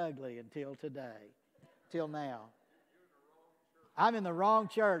anything ugly until today, till now. I'm in the wrong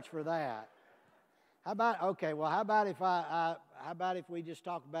church for that. How about if we just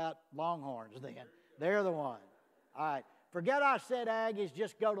talk about Longhorns then? They're the one. All right. Forget I said Aggies,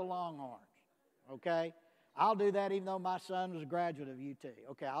 just go to Longhorns. Okay? I'll do that even though my son was a graduate of UT.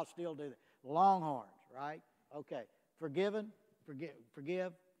 Okay, I'll still do that. Longhorns, right? Okay. Forgive,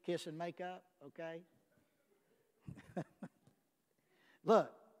 kiss and make up, okay?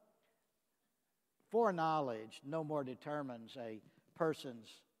 Look, foreknowledge no more determines a person's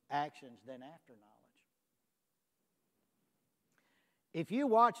actions than after knowledge. If you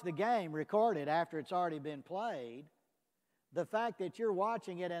watch the game recorded after it's already been played, the fact that you're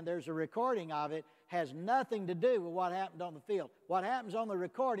watching it and there's a recording of it has nothing to do with what happened on the field. What happens on the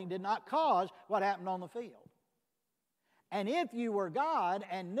recording did not cause what happened on the field. And if you were God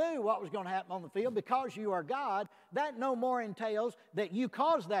and knew what was going to happen on the field because you are God, that no more entails that you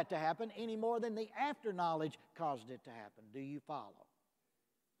caused that to happen any more than the after knowledge caused it to happen. Do you follow?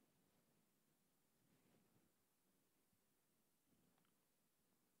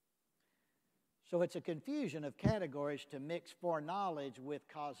 So it's a confusion of categories to mix foreknowledge with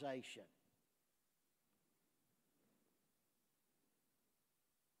causation.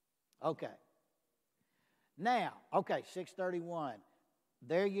 Okay. Now, 631.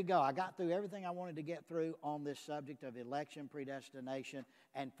 There you go. I got through everything I wanted to get through on this subject of election, predestination,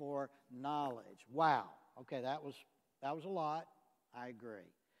 and foreknowledge. Wow. Okay, that was a lot. I agree.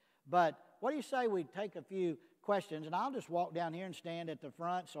 But what do you say we take a few questions, and I'll just walk down here and stand at the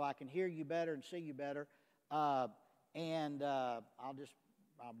front so I can hear you better and see you better. I'll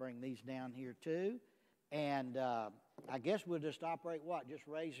bring these down here too. And I guess we'll just operate what? Just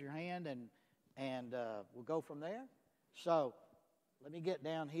raise your hand and we'll go from there. So let me get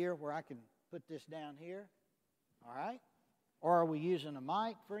down here where I can put this down here. All right? Or are we using a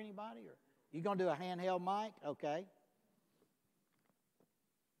mic for anybody? Or you going to do a handheld mic? Okay.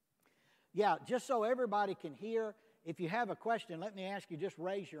 Yeah, just so everybody can hear, if you have a question, let me ask you, just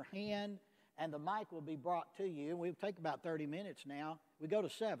raise your hand and the mic will be brought to you. We'll take about 30 minutes now. We go to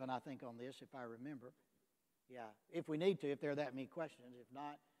 7, I think, on this, if I remember. Yeah, if we need to, if there are that many questions. If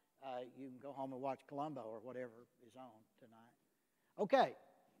not, you can go home and watch Columbo or whatever is on tonight. Okay.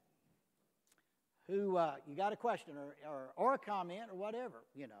 You got a question or a comment or whatever,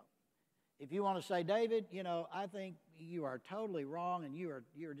 you know. If you want to say, David, you know, I think you are totally wrong and you're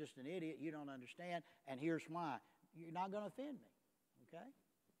just an idiot, you don't understand, and here's why. You're not going to offend me, okay?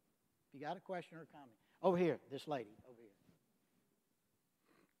 If you got a question or a comment. Over here, this lady, over here.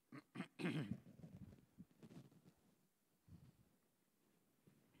 My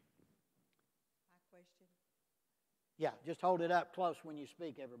question? Yeah, just hold it up close when you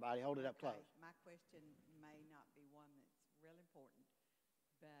speak, everybody. Hold it up close. My question may not be one that's real important,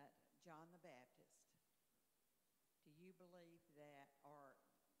 but John the Baptist, do you believe that, or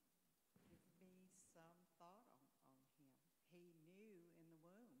give me some thought on him? He knew in the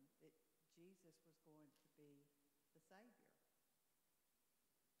womb that Jesus was going to be the Savior.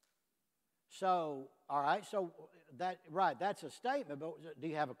 So, all right, so that's a statement, but do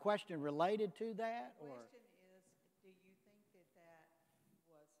you have a question related to that? The question is, do you think that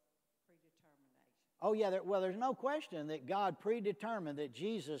was predetermination? Oh, yeah, there's no question that God predetermined that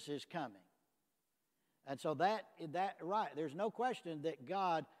Jesus is coming. And so there's no question that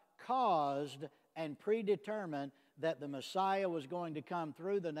God caused and predetermined that the Messiah was going to come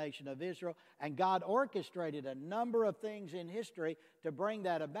through the nation of Israel, and God orchestrated a number of things in history to bring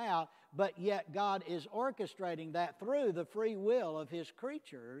that about, but yet God is orchestrating that through the free will of His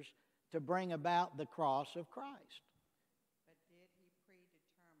creatures to bring about the cross of Christ. But did He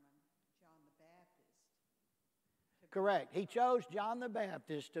predetermine John the Baptist? Correct. He chose John the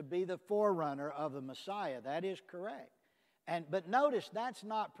Baptist to be the forerunner of the Messiah. That is correct. But notice that's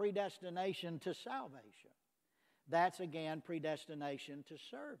not predestination to salvation. That's again predestination to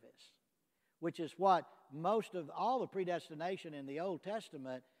service, which is what most of all the predestination in the Old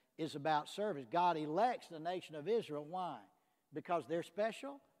Testament is about service. God elects the nation of Israel. Why? Because they're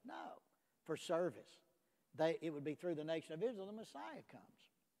special? No, for service. It would be through the nation of Israel the Messiah comes.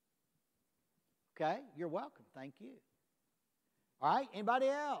 Okay, you're welcome. Thank you. All right, anybody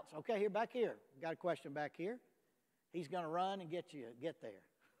else? Okay, here, back here. We've got a question back here. He's going to run and get there.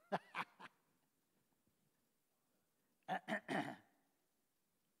 Oh, okay.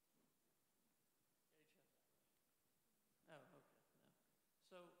 No.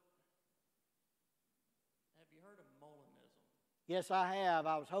 So, have you heard of Molinism? Yes, I have.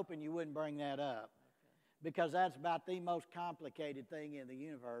 I was hoping you wouldn't bring that up, because that's about the most complicated thing in the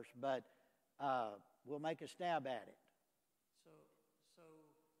universe, but we'll make a stab at it. So,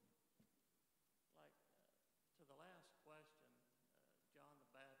 like, to the last question, John the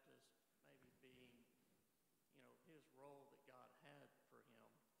Baptist maybe being, his role that God had for him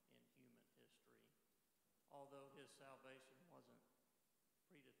in human history, although his salvation wasn't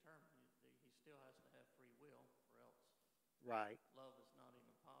predetermined, he still has to have free will, or else love is not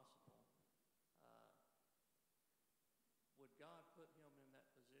even possible. Would God put him in that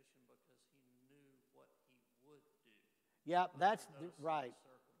position because he knew what he would do? Yep, that's right.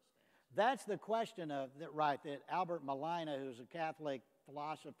 That's the question that Albert Molina, who's a Catholic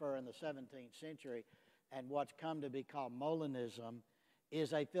philosopher in the 17th century, and what's come to be called Molinism,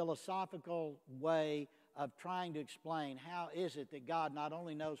 is a philosophical way of trying to explain how is it that God not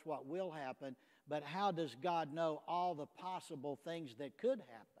only knows what will happen, but how does God know all the possible things that could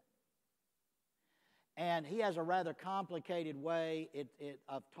happen? And he has a rather complicated way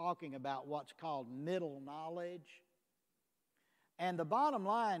of talking about what's called middle knowledge. And the bottom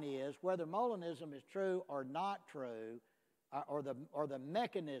line is, whether Molinism is true or not true, or the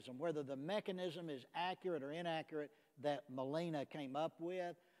mechanism, whether the mechanism is accurate or inaccurate that Molina came up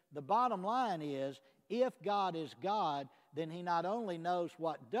with, the bottom line is, if God is God, then he not only knows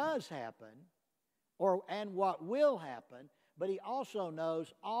what does happen and what will happen, but he also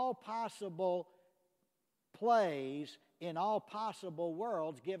knows all possible plays in all possible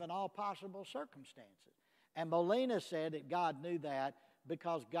worlds given all possible circumstances. And Molina said that God knew that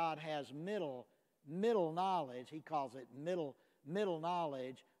because God has middle knowledge. He calls it middle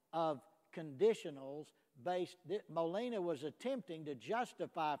knowledge of conditionals based. Molina was attempting to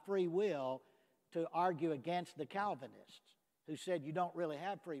justify free will to argue against the Calvinists, who said you don't really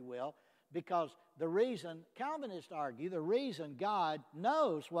have free will, because the reason Calvinists argue, the reason God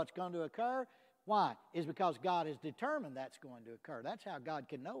knows what's going to occur, why? Is because God has determined that's going to occur. That's how God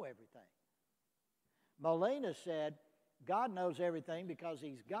can know everything. Molina said God knows everything because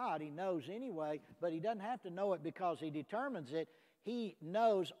he's God. He knows anyway, but he doesn't have to know it because he determines it. He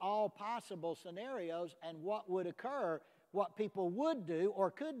knows all possible scenarios and what would occur, what people would do or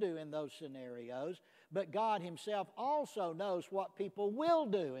could do in those scenarios, but God himself also knows what people will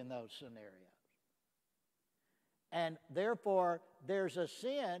do in those scenarios. And therefore, there's a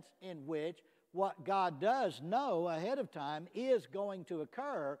sense in which what God does know ahead of time is going to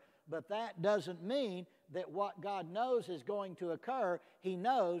occur, but that doesn't mean that what God knows is going to occur, he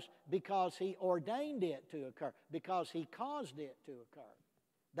knows because he ordained it to occur, because he caused it to occur.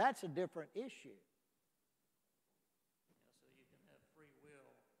 That's a different issue. Yeah, so you can have free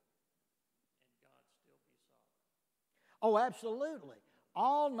will and God still be sovereign. Oh, absolutely.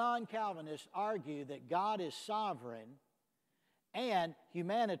 All non-Calvinists argue that God is sovereign and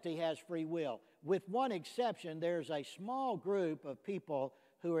humanity has free will. With one exception, there's a small group of people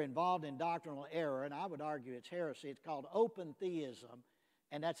who are involved in doctrinal error, and I would argue it's heresy. It's called open theism,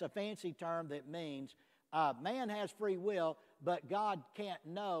 and that's a fancy term that means man has free will, but God can't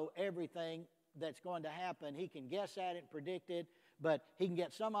know everything that's going to happen. He can guess at it, predict it, but he can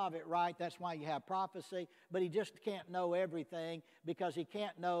get some of it right. That's why you have prophecy, but he just can't know everything because he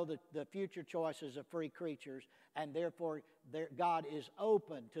can't know the future choices of free creatures, and therefore God is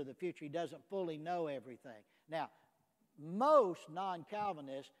open to the future. He doesn't fully know everything. Now, most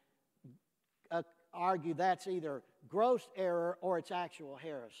non-Calvinists argue that's either gross error or it's actual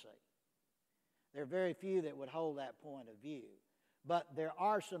heresy. There are very few that would hold that point of view. But there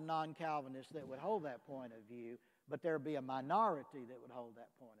are some non-Calvinists that would hold that point of view, but there would be a minority that would hold that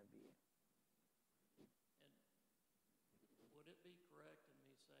point of view. And would it be correct in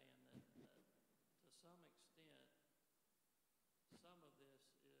me saying that to some extent, some of this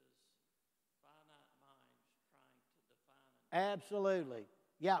is finite minds trying to define Absolutely.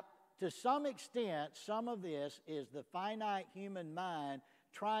 Yeah, to some extent, some of this is the finite human mind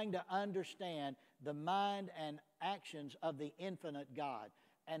trying to understand the mind and actions of the infinite God.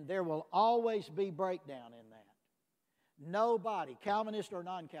 And there will always be breakdown in that. Nobody, Calvinist or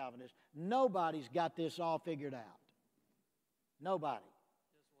non-Calvinist, nobody's got this all figured out. Nobody.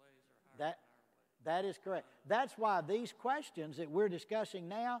 his ways are higher That is correct. That's why these questions that we're discussing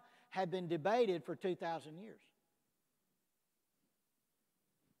now have been debated for 2,000 years.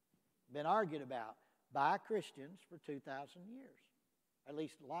 Been argued about by Christians for 2,000 years. At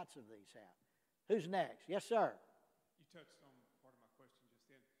least lots of these have. Who's next? Yes, sir. You touched on part of my question just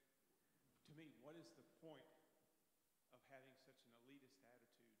then. To me, what is the point of having such an elitist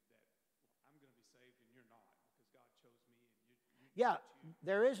attitude that I'm going to be saved and you're not because God chose me and you Yeah, you.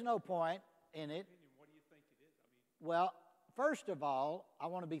 there is no point in it. What do you think it is? I mean, Well, first of all, I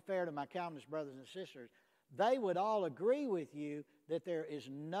want to be fair to my Calvinist brothers and sisters. They would all agree with you that there is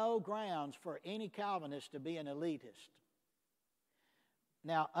no grounds for any Calvinist to be an elitist.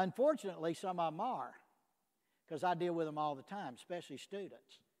 Now, unfortunately, some of them are, because I deal with them all the time, especially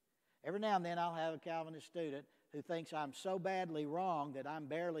students. Every now and then I'll have a Calvinist student who thinks I'm so badly wrong that I'm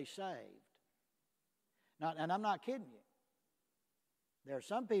barely saved. Now, and I'm not kidding you. There are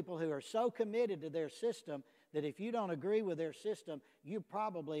some people who are so committed to their system that if you don't agree with their system, you're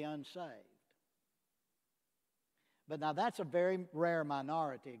probably unsaved. But now that's a very rare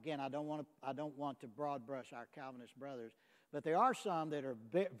minority. Again, I don't want to broad brush our Calvinist brothers, But there are some that are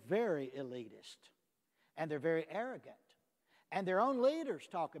very elitist, and they're very arrogant. And their own leaders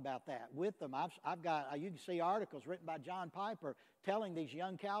talk about that with them. I've got, you can see articles written by John Piper telling these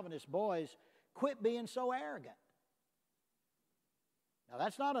young Calvinist boys, quit being so arrogant. Now,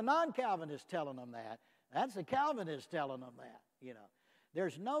 that's not a non-Calvinist telling them that. That's a Calvinist telling them that, you know.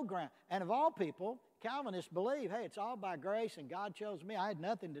 There's no ground. And of all people, Calvinists believe, hey, it's all by grace and God chose me. I had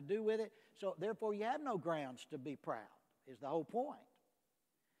nothing to do with it. So therefore, you have no grounds to be proud, is the whole point.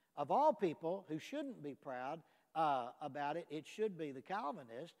 Of all people who shouldn't be proud about it, it should be the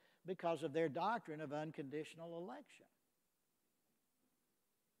Calvinists because of their doctrine of unconditional election.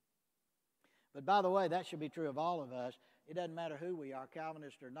 But by the way, that should be true of all of us. It doesn't matter who we are,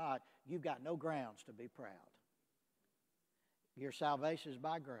 Calvinist or not, you've got no grounds to be proud. Your salvation is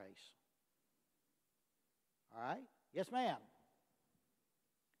by grace. All right? Yes, ma'am.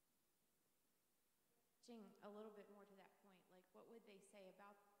 A little bit more to that point, like what would they say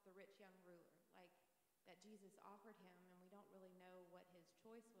about the rich young ruler? Like that Jesus offered him, and we don't really know what his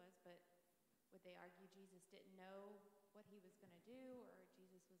choice was, but would they argue Jesus didn't know what he was going to do, or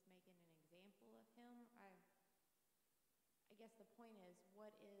Jesus was making an example of him? I guess the point is,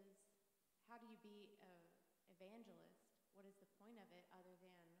 how do you be an evangelist? What is the point of it other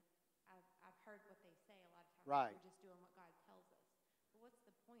than, I've heard what they say a lot of times, right. We're just doing what God tells us. But what's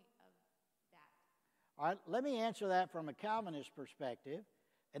the point of that? All right, let me answer that from a Calvinist perspective,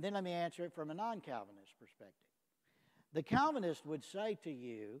 and then let me answer it from a non-Calvinist perspective. The Calvinist would say to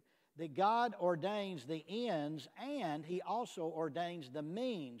you that God ordains the ends and He also ordains the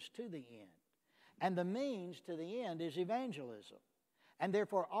means to the end. And the means to the end is evangelism. And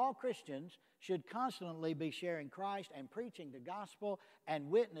therefore, all Christians should constantly be sharing Christ and preaching the gospel and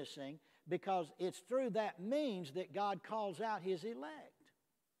witnessing, because it's through that means that God calls out His elect.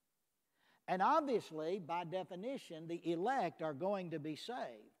 And obviously, by definition, the elect are going to be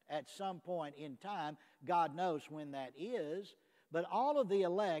saved at some point in time. God knows when that is, but all of the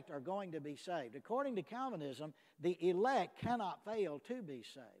elect are going to be saved. According to Calvinism, the elect cannot fail to be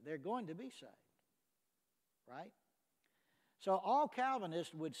saved. They're going to be saved, right? So all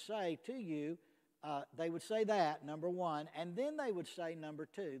Calvinists would say to you, they would say that, number one, and then they would say, number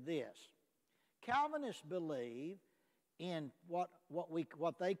two, this. Calvinists believe in what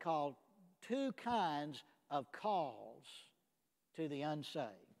they call two kinds of calls to the unsaved.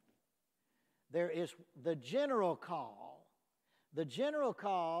 There is the general call. The general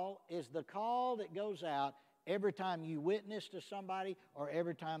call is the call that goes out every time you witness to somebody, or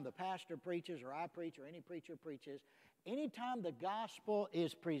every time the pastor preaches, or I preach, or any preacher preaches. Anytime the gospel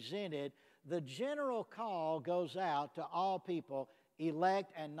is presented, the general call goes out to all people,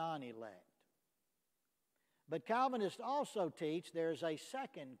 elect and non-elect. But Calvinists also teach there is a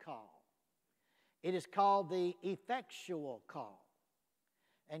second call. It is called the effectual call.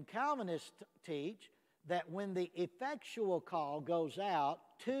 And Calvinists teach that when the effectual call goes out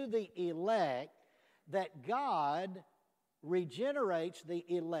to the elect, that God regenerates the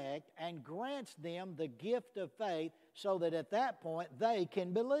elect and grants them the gift of faith so that at that point they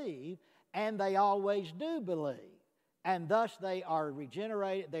can believe, and they always do believe. And thus they are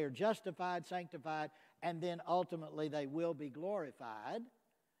regenerated, they are justified, sanctified, and then ultimately they will be glorified.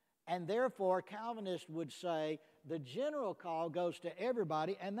 And therefore, Calvinists would say the general call goes to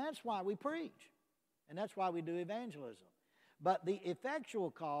everybody, and that's why we preach. And that's why we do evangelism. But the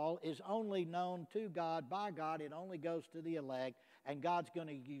effectual call is only known to God by God. It only goes to the elect, and God's going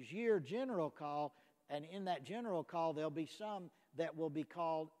to use your general call, and in that general call there'll be some that will be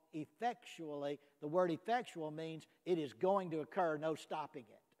called effectually. The word effectual means it is going to occur, no stopping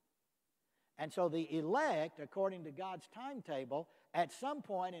it. And so the elect, according to God's timetable, at some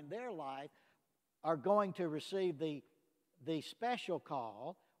point in their life are going to receive the special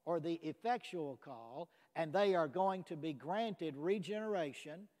call or the effectual call, and they are going to be granted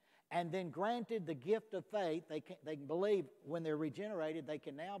regeneration and then granted the gift of faith. They can believe when they're regenerated, they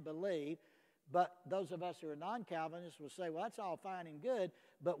can now believe. But those of us who are non-Calvinists will say, well, that's all fine and good,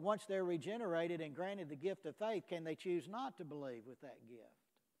 but once they're regenerated and granted the gift of faith, can they choose not to believe with that gift?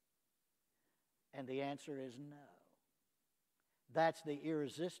 And the answer is no. That's the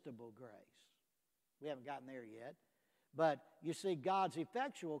irresistible grace. We haven't gotten there yet. But you see, God's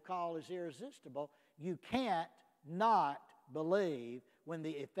effectual call is irresistible. You can't not believe when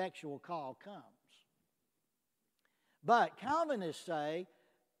the effectual call comes. But Calvinists say,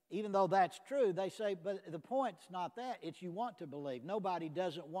 even though that's true, they say, but the point's not that, it's you want to believe. Nobody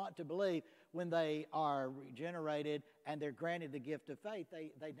doesn't want to believe when they are regenerated and they're granted the gift of faith.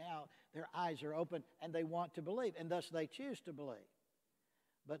 They now, their eyes are open and they want to believe, and thus they choose to believe.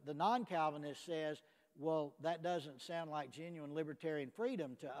 But the non-Calvinist says, Well, that doesn't sound like genuine libertarian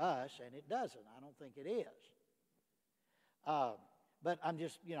freedom to us, and it doesn't. I don't think it is. But I'm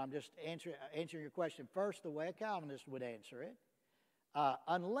just answering your question first the way a Calvinist would answer it.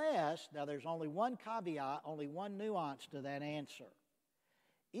 Unless, now there's only one caveat, only one nuance to that answer.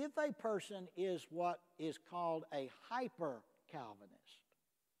 If a person is what is called a hyper-Calvinist,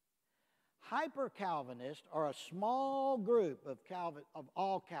 hyper-Calvinists are a small group of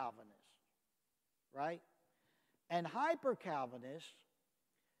all Calvinists, right? And hyper-Calvinists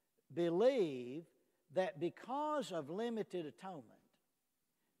believe that because of limited atonement,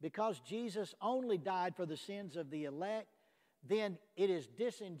 because Jesus only died for the sins of the elect, then it is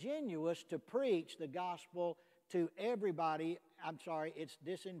disingenuous to preach the gospel to everybody. It's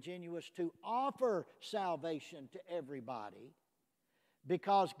disingenuous to offer salvation to everybody,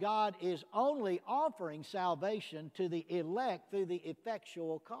 because God is only offering salvation to the elect through the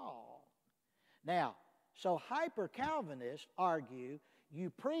effectual call. Now, so hyper-Calvinists argue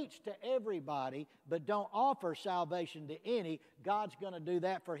you preach to everybody, but don't offer salvation to any. God's going to do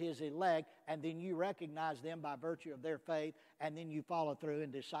that for His elect, and then you recognize them by virtue of their faith, and then you follow through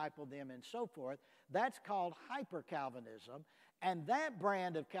and disciple them and so forth. That's called hyper-Calvinism, and that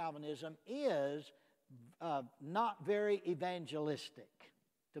brand of Calvinism is not very evangelistic,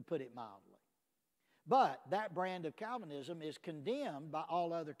 to put it mildly. But that brand of Calvinism is condemned by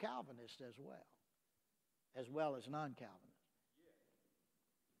all other Calvinists as well as non-Calvinists.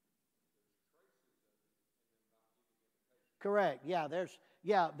 Correct.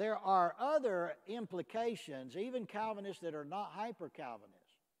 There are other implications, even Calvinists that are not hyper-Calvinists,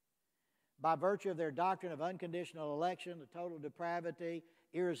 by virtue of their doctrine of unconditional election, the total depravity,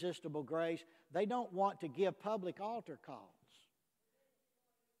 irresistible grace. They don't want to give public altar calls.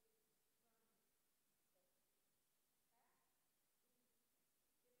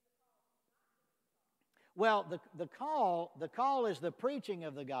 Well, the call is the preaching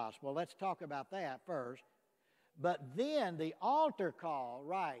of the gospel. Let's talk about that first. But then the altar call,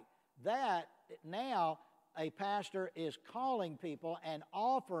 right, that now a pastor is calling people and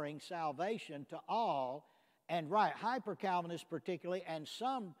offering salvation to all. And right, hyper-Calvinists particularly, and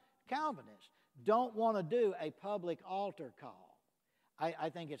some Calvinists don't want to do a public altar call. I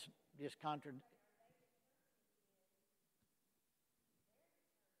think it's just contradictory.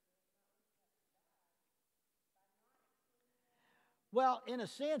 Well, in a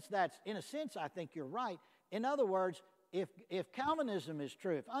sense, I think you're right. In other words, if Calvinism is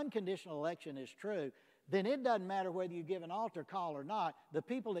true, if unconditional election is true, then it doesn't matter whether you give an altar call or not. The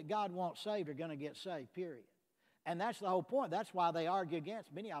people that God wants saved are going to get saved, period. And that's the whole point. That's why they argue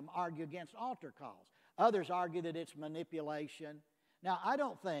against, many of them argue against altar calls. Others argue that it's manipulation. Now, I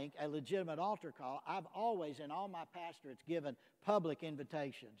don't think a legitimate altar call, I've always, in all my pastorates, given public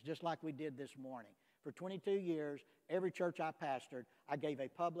invitations, just like we did this morning. For 22 years, every church I pastored, I gave a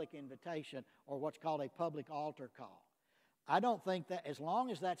public invitation, or what's called a public altar call. I don't think that, as long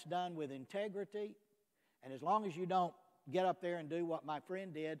as that's done with integrity, and as long as you don't get up there and do what my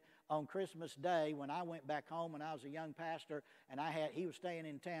friend did on Christmas Day when I went back home when I was a young pastor, and he was staying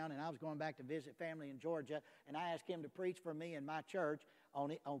in town, and I was going back to visit family in Georgia, and I asked him to preach for me in my church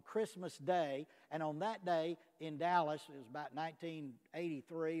on Christmas Day. And on that day in Dallas, it was about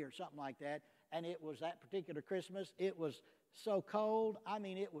 1983 or something like that, and it was that particular Christmas, it was so cold. I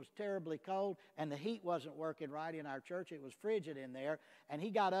mean, it was terribly cold, and the heat wasn't working right in our church. It was frigid in there. And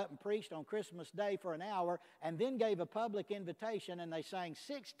he got up and preached on Christmas Day for an hour, and then gave a public invitation, and they sang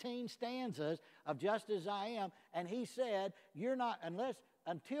 16 stanzas of Just As I Am. And he said,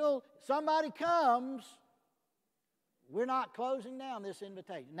 until somebody comes, we're not closing down this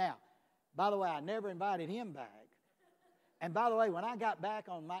invitation. Now, by the way, I never invited him back. And by the way, when I got back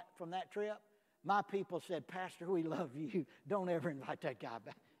from that trip, my people said, Pastor, we love you. Don't ever invite that guy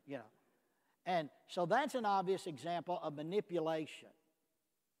back. And so that's an obvious example of manipulation.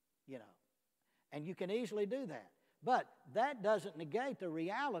 And you can easily do that. But that doesn't negate the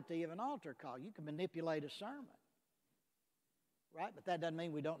reality of an altar call. You can manipulate a sermon. Right? But that doesn't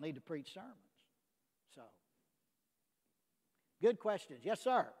mean we don't need to preach sermons. So, good questions. Yes,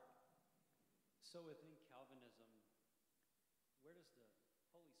 sir. So within Calvinism, where does the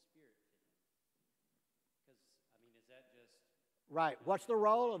Holy Spirit fit in? Because, is that just... Right. What's the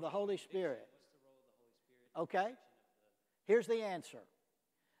role of the Holy Spirit? What's the role of the Holy Spirit? Okay. Here's the answer.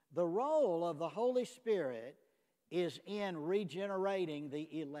 The role of the Holy Spirit is in regenerating the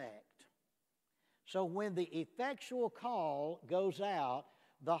elect. So when the effectual call goes out,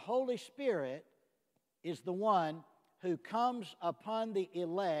 the Holy Spirit is the one who comes upon the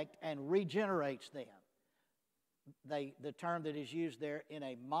elect and regenerates them. the term that is used there, in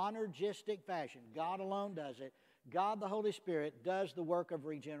a monergistic fashion. God alone does it. God, the Holy Spirit, does the work of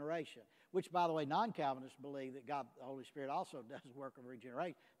regeneration, which, by the way, non-Calvinists believe that God, the Holy Spirit, also does the work of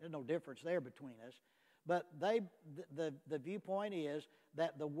regeneration. There's no difference there between us. But the viewpoint is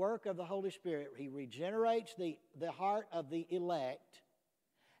that the work of the Holy Spirit, He regenerates the heart of the elect,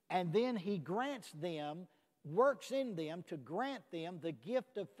 and then He grants them, works in them to grant them the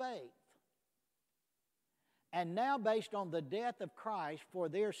gift of faith. And now, based on the death of Christ for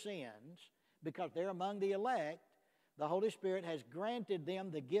their sins, because they're among the elect, the Holy Spirit has granted them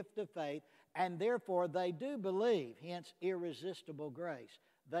the gift of faith, and therefore they do believe, hence irresistible grace.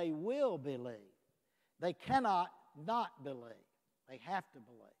 They will believe. They cannot not believe. They have to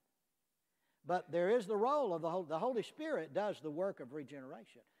believe. But there is the role of the Holy Spirit does the work of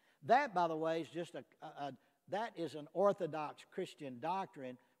regeneration. That, by the way, is just that is an orthodox Christian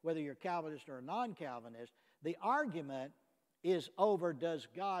doctrine, whether you're Calvinist or non-Calvinist. The argument is over, does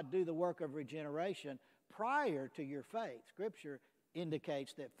God do the work of regeneration prior to your faith? Scripture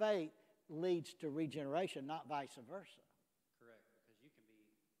indicates that faith leads to regeneration, not vice versa. Correct, because you can be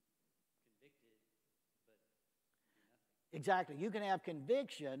convicted, but do nothing. Exactly. You can have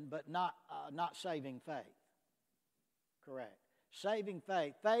conviction, but not saving faith. Correct. Saving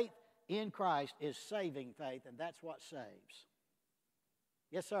faith. Faith in Christ is saving faith, and that's what saves.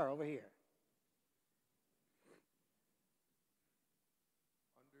 Yes, sir, over here.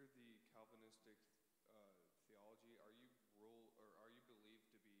 Under the Calvinistic theology, are you believed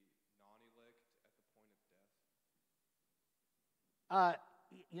to be non-elect at the point of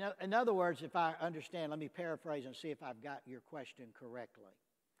death? In other words, if I understand, let me paraphrase and see if I've got your question correctly.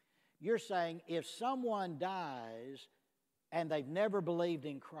 You're saying if someone dies and they've never believed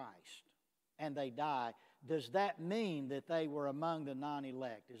in Christ and they die, does that mean that they were among the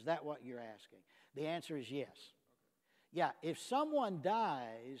non-elect? Is that what you're asking? The answer is yes. Okay. Yeah, if someone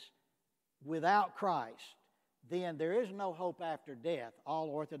dies without Christ, then there is no hope after death. All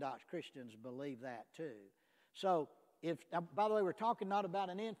Orthodox Christians believe that too. So, by the way, we're talking not about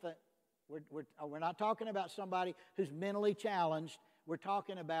an infant. We're not talking about somebody who's mentally challenged. We're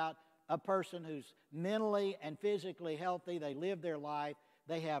talking about a person who's mentally and physically healthy. They live their life.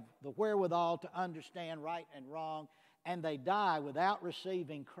 They have the wherewithal to understand right and wrong, and they die without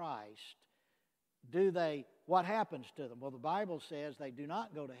receiving Christ. What happens to them? Well, the Bible says they do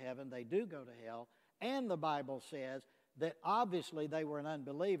not go to heaven. They do go to hell. And the Bible says that obviously they were an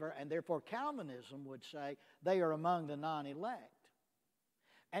unbeliever, and therefore Calvinism would say they are among the non-elect.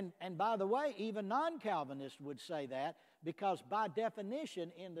 And by the way, even non-Calvinists would say that, because by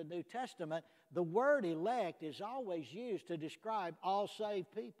definition in the New Testament, the word elect is always used to describe all saved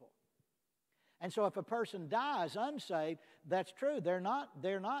people. And so if a person dies unsaved, that's true. They're not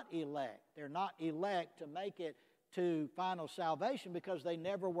elect. They're not elect to make it to final salvation because they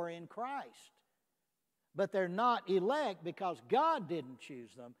never were in Christ. But they're not elect because God didn't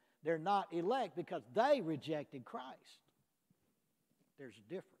choose them. They're not elect because they rejected Christ. There's a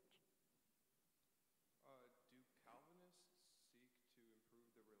difference. Do Calvinists seek to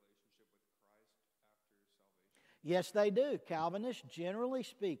improve the relationship with Christ after salvation? Yes, they do. Calvinists, generally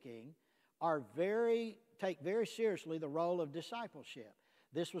speaking, take very seriously the role of discipleship.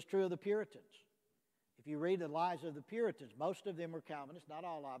 This was true of the Puritans. If you read the lives of the Puritans, most of them were Calvinists, not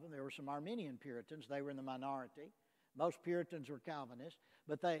all of them. There were some Arminian Puritans. They were in the minority. Most Puritans were Calvinists.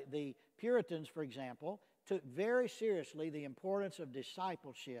 But the Puritans, for example, took very seriously the importance of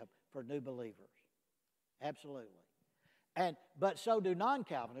discipleship for new believers. Absolutely. But so do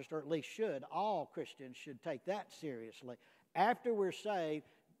non-Calvinists, or at least should. All Christians should take that seriously. After we're saved,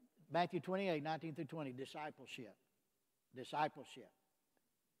 Matthew 28, 19 through 20, discipleship. Discipleship.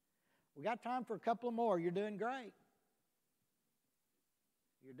 We got time for a couple more. You're doing great.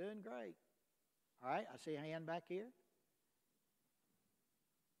 You're doing great. All right, I see a hand back here.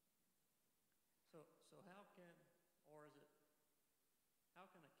 So how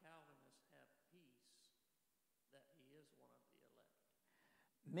can a Calvinist have peace that he is one of the elect?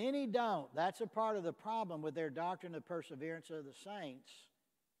 Many don't. That's a part of the problem with their doctrine of perseverance of the saints,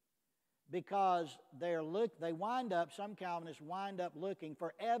 because some Calvinists wind up looking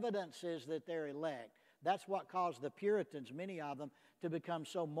for evidences that they're elect. That's what caused the Puritans, many of them, to become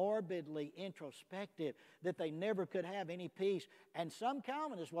so morbidly introspective that they never could have any peace. And some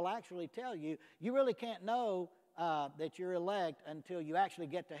Calvinists will actually tell you, you really can't know that you're elect until you actually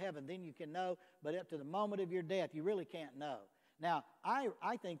get to heaven. Then you can know, but up to the moment of your death, you really can't know. Now,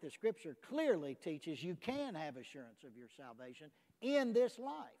 I think the Scripture clearly teaches you can have assurance of your salvation in this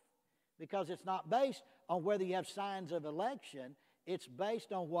life, because it's not based on whether you have signs of election. It's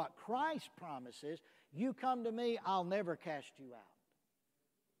based on what Christ promises. You come to me, I'll never cast you out.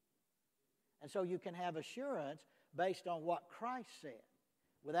 And so you can have assurance based on what Christ said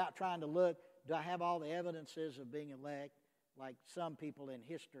without trying to look, do I have all the evidences of being elect like some people in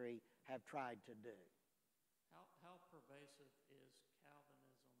history have tried to do? How pervasive is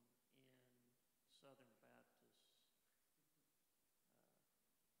Calvinism in Southern Baptist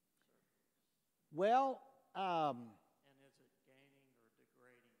circles? Well, And is it gaining or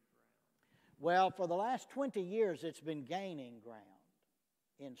degrading ground? well, for the last 20 years, it's been gaining ground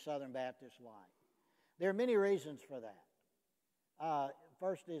in Southern Baptist life. There are many reasons for that.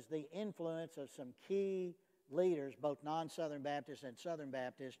 First is the influence of some key leaders, both non-Southern Baptists and Southern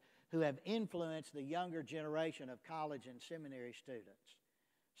Baptists, who have influenced the younger generation of college and seminary students.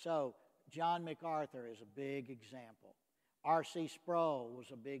 So John MacArthur is a big example. R.C. Sproul was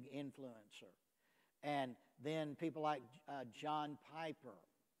a big influencer. And then people like John Piper,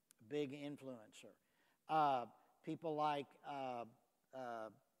 big influencer. People like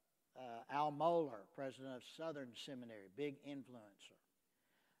Al Mohler, president of Southern Seminary, big influencer.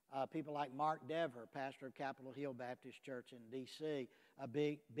 People like Mark Dever, pastor of Capitol Hill Baptist Church in D.C., a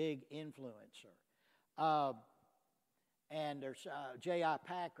big influencer. And there's J.I.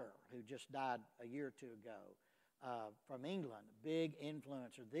 Packer, who just died a year or two ago, from England, big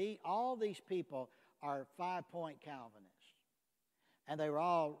influencer. All these people are 5-point Calvinists. And they were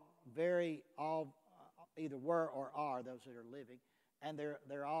all either were or are, those that are living, and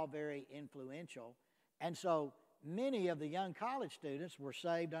they're all very influential. And so many of the young college students were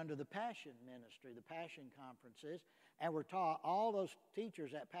saved under the Passion Ministry, the Passion Conferences, and were taught. All those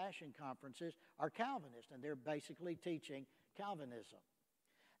teachers at Passion Conferences are Calvinists, and they're basically teaching Calvinism.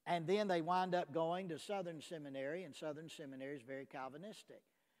 And then they wind up going to Southern Seminary, and Southern Seminary is very Calvinistic.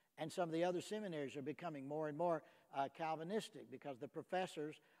 And some of the other seminaries are becoming more and more Calvinistic because the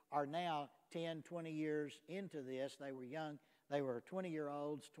professors are now 10, 20 years into this. They were young. They were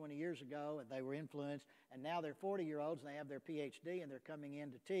 20-year-olds 20 years ago, and they were influenced. And now they're 40-year-olds, and they have their PhD, and they're coming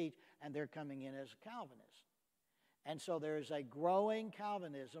in to teach, and they're coming in as Calvinists. And so there is a growing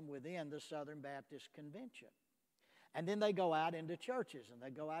Calvinism within the Southern Baptist Convention. And then they go out into churches, and they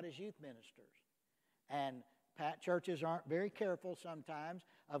go out as youth ministers. And churches aren't very careful sometimes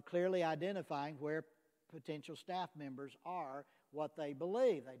of clearly identifying where potential staff members are, what they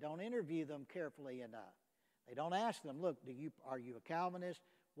believe. They don't interview them carefully enough. They don't ask them, look, are you a Calvinist?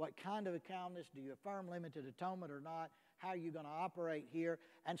 What kind of a Calvinist? Do you affirm limited atonement or not? How are you going to operate here?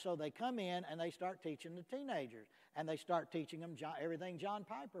 And so they come in and they start teaching the teenagers. And they start teaching them everything John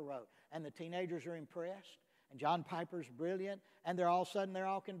Piper wrote. And the teenagers are impressed. And John Piper's brilliant. And all of a sudden they're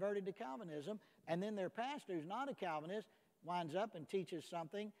all converted to Calvinism. And then their pastor, who's not a Calvinist, winds up and teaches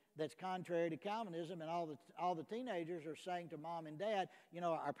something that's contrary to Calvinism. And all the teenagers are saying to mom and dad,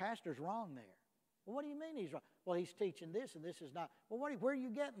 our pastor's wrong there. Well, what do you mean he's wrong? Well, he's teaching this and this is not. Well, where are you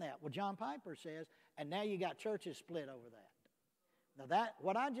getting that? Well, John Piper says, and now you got churches split over that. Now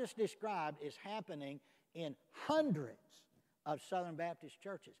what I just described is happening in hundreds of Southern Baptist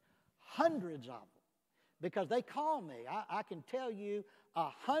churches, hundreds of them, because they call me. I can tell you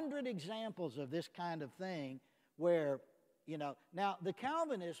 100 examples of this kind of thing where, now the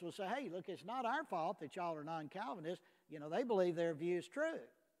Calvinists will say, hey, look, it's not our fault that y'all are non-Calvinists. They believe their view is true.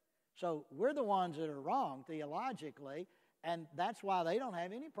 So we're the ones that are wrong theologically, and that's why they don't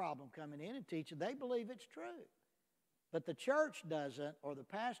have any problem coming in and teaching. They believe it's true. But the church doesn't, or the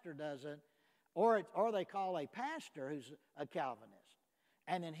pastor doesn't, or they call a pastor who's a Calvinist.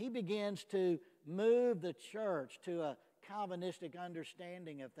 And then he begins to move the church to a Calvinistic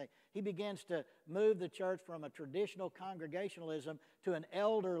understanding of things. He begins to move the church from a traditional congregationalism to an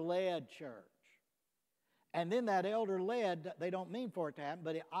elder-led church. And then that elder-led, they don't mean for it to happen,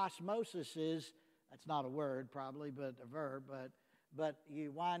 but osmosis is, that's not a word probably, but a verb, but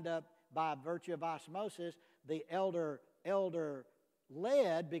you wind up, by virtue of osmosis, the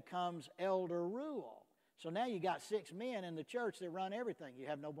elder-led becomes elder rule. So now you got 6 men in the church that run everything. You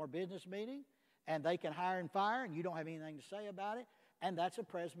have no more business meeting, and they can hire and fire, and you don't have anything to say about it. And that's a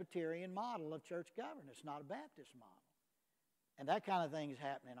Presbyterian model of church governance, not a Baptist model. And that kind of thing is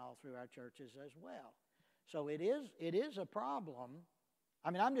happening all through our churches as well. So it is a problem.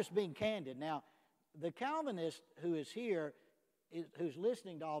 I mean, I'm just being candid. Now, the Calvinist who is here, who's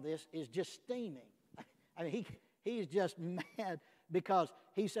listening to all this, is just steaming. I mean, he's just mad because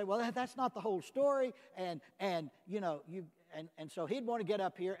he said, well, that's not the whole story, and so he'd want to get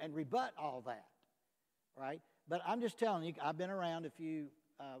up here and rebut all that, right? But I'm just telling you, I've been around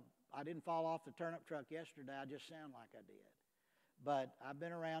I didn't fall off the turnip truck yesterday. I just sound like I did. But I've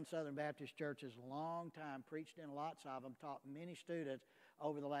been around Southern Baptist churches a long time, preached in lots of them, taught many students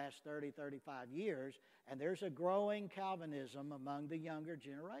over the last 30, 35 years, and there's a growing Calvinism among the younger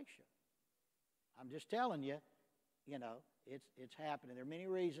generation. I'm just telling you, you know, it's happening. There are many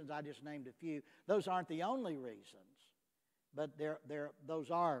reasons. I just named a few. Those aren't the only reasons, but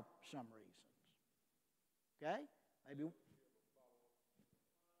those are some reasons. Okay? Maybe.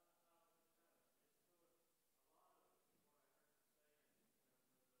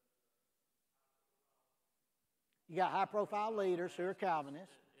 You got high-profile leaders who are Calvinists.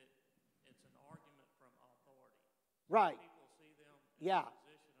 It's an argument from authority. Right. People see them in Yeah. a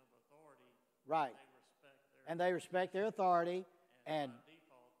position of authority. Right. And they respect their authority. And by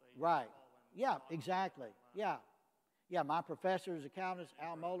default, they right. fall in Yeah, line. exactly. Yeah. Yeah, my professor was a Calvinist,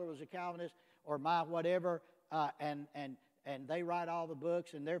 Al Mohler was a Calvinist, or my whatever, and they write all the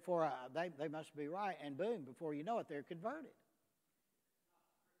books, and therefore they must be right, and boom, before you know it, they're converted.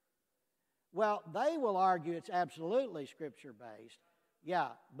 Well, they will argue it's absolutely Scripture-based.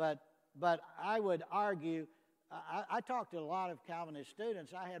 Yeah, but I would argue, I talked to a lot of Calvinist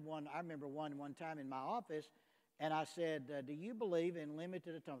students. I remember one time in my office, and I said, do you believe in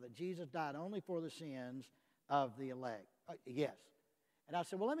limited atonement, that Jesus died only for the sins of the elect? Yes. And I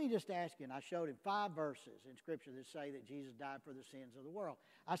said, well, let me just ask you, and I showed him 5 verses in Scripture that say that Jesus died for the sins of the world.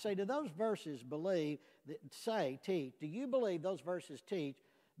 I say, do those verses teach, do you believe those verses teach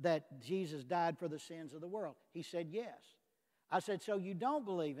that Jesus died for the sins of the world? He said, yes. I said, so you don't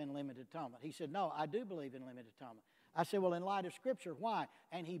believe in limited atonement? He said, no, I do believe in limited atonement. I said, well, in light of Scripture, why?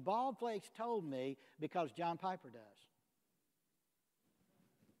 And he bald-faced told me, because John Piper does.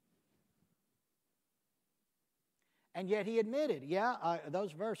 And yet he admitted,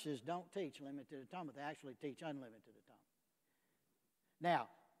 those verses don't teach limited atonement. They actually teach unlimited atonement. Now,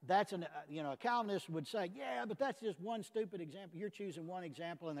 that's a Calvinist would say, yeah, but that's just one stupid example. You're choosing one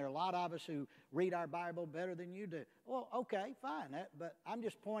example, and there are a lot of us who read our Bible better than you do. Well, okay, fine. But I'm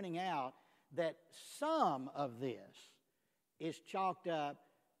just pointing out that some of this is chalked up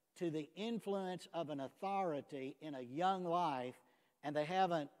to the influence of an authority in a young life, and they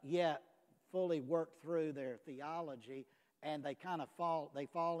haven't yet fully worked through their theology, and they kind of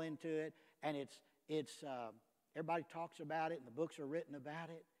fall into it, and it's everybody talks about it, and the books are written about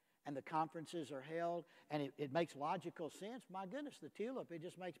it, and the conferences are held, and it makes logical sense. My goodness, the tulip, it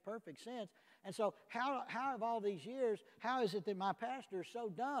just makes perfect sense. And so how of all these years, how is it that my pastor is so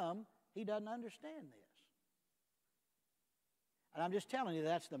dumb he doesn't understand this? And I'm just telling you,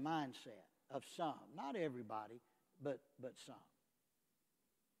 that's the mindset of some. Not everybody, but some.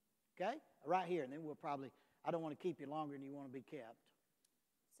 Okay? Right here, and then I don't want to keep you longer than you want to be kept.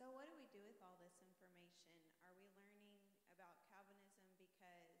 So what do we do with all this information? Are we learning about Calvinism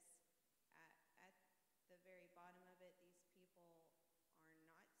because at the very bottom of it, these people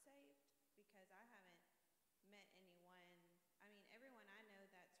are not saved? Because I haven't met anyone, everyone I know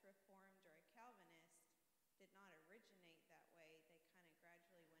that's Reformed or a Calvinist did not originate that way. They kind of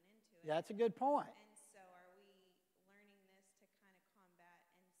gradually went into it. That's a good point. And so are we learning this to kind of combat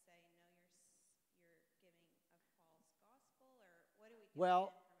and say, no, you're giving a false gospel? Or what do we do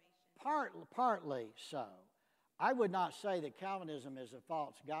Well, with that information? partly so. I would not say that Calvinism is a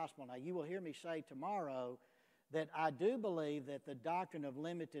false gospel. Now, you will hear me say tomorrow that I do believe that the doctrine of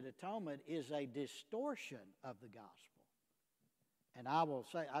limited atonement is a distortion of the gospel. And I will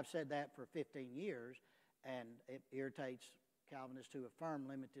say, I've said that for 15 years, and it irritates Calvinists who affirm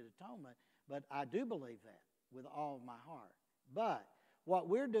limited atonement, but I do believe that with all of my heart. But what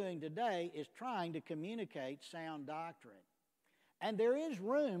we're doing today is trying to communicate sound doctrine. And there is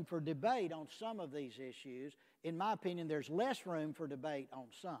room for debate on some of these issues. In my opinion, there's less room for debate on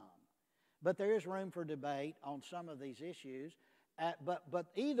some. But there is room for debate on some of these issues. But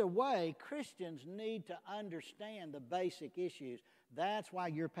either way, Christians need to understand the basic issues. That's why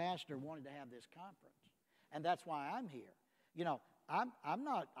your pastor wanted to have this conference. And that's why I'm here. You know, I'm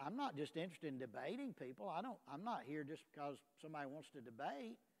not just interested in debating people. I'm not here just because somebody wants to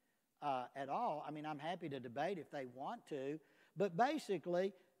debate at all. I'm happy to debate if they want to. But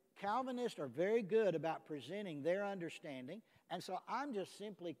basically, Calvinists are very good about presenting their understanding. And so I'm just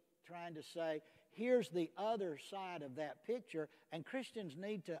simply trying to say, here's the other side of that picture. And Christians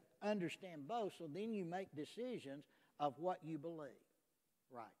need to understand both, so then you make decisions of what you believe.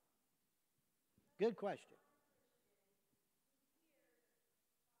 Right. Good question.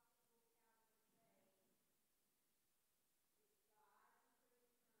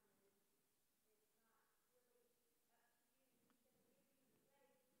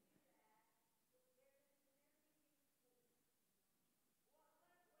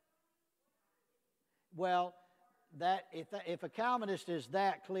 Well, if a Calvinist is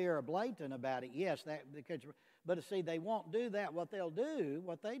that clear or blatant about it, yes, because But see, they won't do that. What they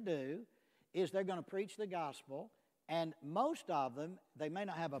do, is they're going to preach the gospel, and most of them, they may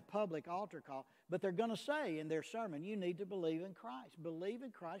not have a public altar call, but they're going to say in their sermon, you need to believe in Christ. Believe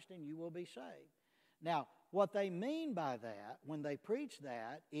in Christ and you will be saved. Now, what they mean by that, when they preach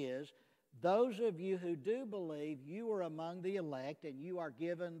that, is those of you who do believe, you are among the elect and you are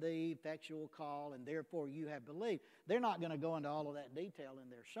given the effectual call and therefore you have believed. They're not going to go into all of that detail in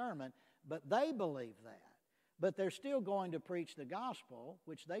their sermon, but they believe that. But they're still going to preach the gospel,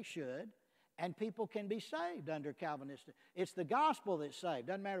 which they should, and people can be saved under Calvinist. It's the gospel that's saved.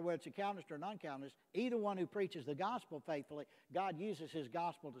 Doesn't matter whether it's a Calvinist or non-Calvinist. Either one who preaches the gospel faithfully, God uses his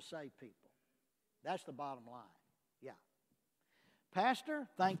gospel to save people. That's the bottom line. Yeah. Pastor,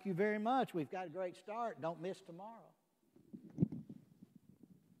 thank you very much. We've got a great start. Don't miss tomorrow.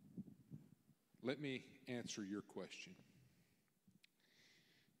 Let me answer your question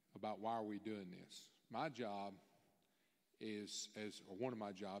about why are we doing this. My job is, or one of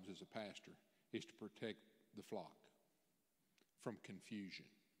my jobs as a pastor, is to protect the flock from confusion.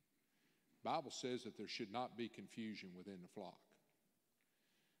 The Bible says that there should not be confusion within the flock.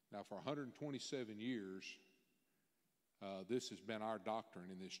 Now, for 127 years, this has been our doctrine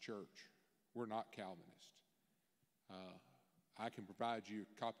in this church. We're not Calvinist. I can provide you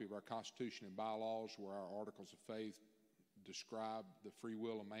a copy of our Constitution and bylaws where our articles of faith describe the free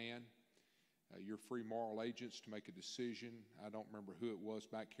will of man. You're free moral agents to make a decision. I don't remember who it was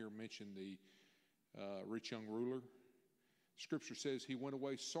back here mentioned the rich young ruler. Scripture says he went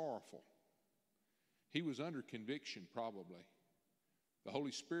away sorrowful. He was under conviction probably. The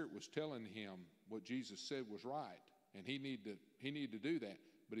Holy Spirit was telling him what Jesus said was right, and he needed to do that,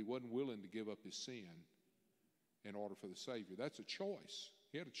 but he wasn't willing to give up his sin in order for the Savior. That's a choice.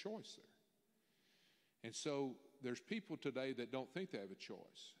 He had a choice there. And so there's people today that don't think they have a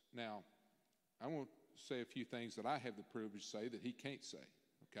choice. Now, I want to say a few things that I have the privilege to say that he can't say,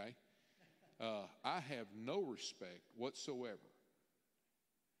 okay? I have no respect whatsoever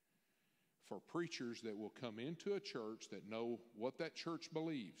for preachers that will come into a church that know what that church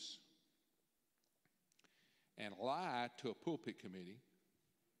believes and lie to a pulpit committee,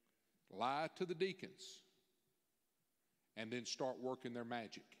 lie to the deacons, and then start working their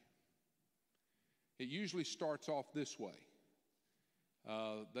magic. It usually starts off this way.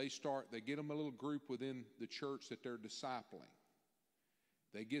 They get them a little group within the church that they're discipling.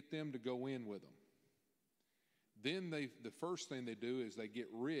 They get them to go in with them. Then the first thing they do is they get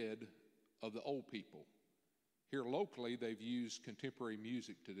rid of the old people. Here locally, they've used contemporary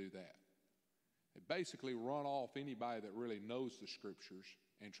music to do that. They basically run off anybody that really knows the Scriptures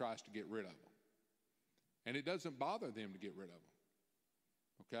and tries to get rid of them. And it doesn't bother them to get rid of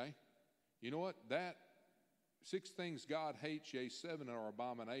them. Okay? You know what? That 6 things God hates, yea, 7 are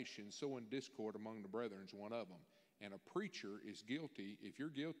abominations, sowing discord among the brethren is one of them. And a preacher is guilty, if you're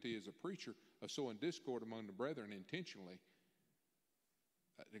guilty as a preacher of sowing discord among the brethren intentionally,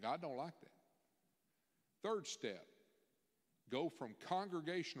 God don't like that. Third step, go from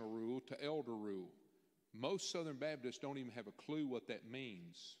congregational rule to elder rule. Most Southern Baptists don't even have a clue what that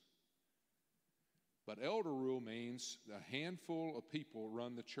means. But elder rule means a handful of people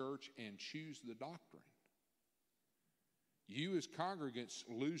run the church and choose the doctrine. You as congregants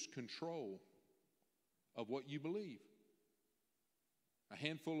lose control of what you believe. A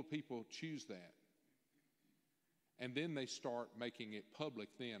handful of people choose that. And then they start making it public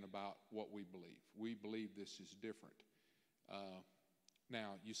then about what we believe. We believe this is different.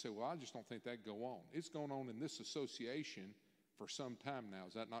 Now, you say, well, I just don't think that go on. It's going on in this association for some time now.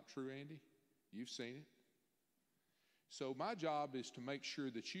 Is that not true, Andy? You've seen it. So my job is to make sure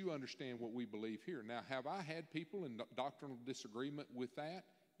that you understand what we believe here. Now, have I had people in doctrinal disagreement with that?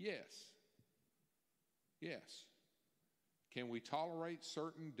 Yes. Yes. Can we tolerate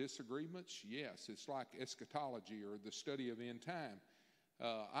certain disagreements? Yes. It's like eschatology or the study of end time.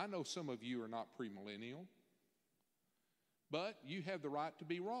 I know some of you are not premillennial, but you have the right to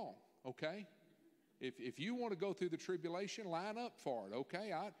be wrong, okay? If you want to go through the tribulation, line up for it,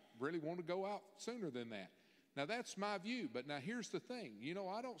 okay? I really want to go out sooner than that. Now, that's my view, but now here's the thing. You know,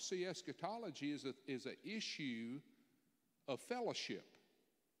 I don't see eschatology as an issue of fellowship.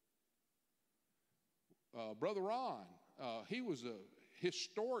 Brother Ron, he was a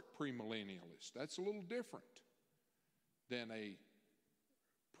historic premillennialist. That's a little different than a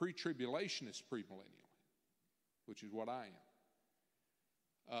pre-tribulationist premillennial, which is what I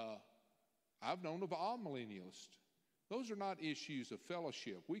am. I've known of all millennialists. Those are not issues of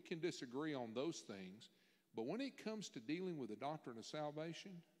fellowship. We can disagree on those things, but when it comes to dealing with the doctrine of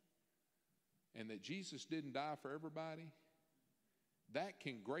salvation and that Jesus didn't die for everybody, that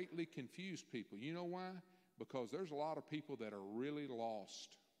can greatly confuse people. You know why? because there's a lot of people that are really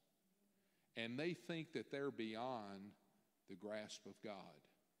lost, and they think that they're beyond the grasp of God.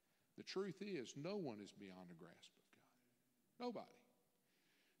 The truth is, no one is beyond the grasp of God. Nobody.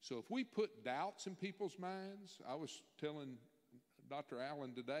 So if we put doubts in people's minds, I was telling Dr.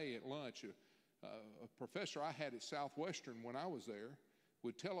 Allen today at lunch, a professor I had at Southwestern when I was there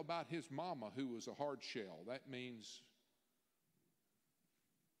would tell about his mama who was a hard shell. That means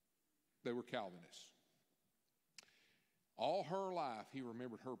they were Calvinists. All her life, he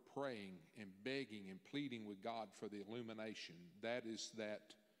remembered her praying and begging and pleading with God for the illumination. That is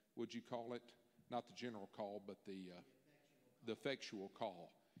that, what'd you call it? Not the general call, but the effectual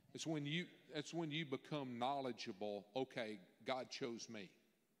call. It's when you become knowledgeable, okay, God chose me.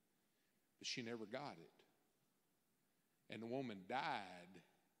 But she never got it. And the woman died.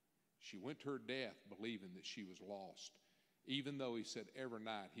 She went to her death believing that she was lost. Even though he said every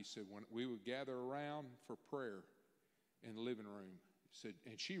night, he said when we would gather around for prayer in the living room, he said,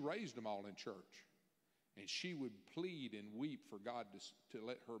 and she raised them all in church. And she would plead and weep for God to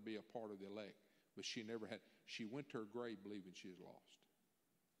let her be a part of the elect. But she never had. She went to her grave believing she was lost.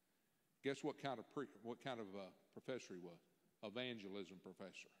 Guess what kind of professor he was? Evangelism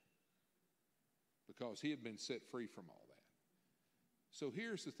professor. Because he had been set free from all that. So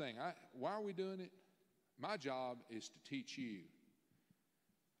here's the thing. Why are we doing it? My job is to teach you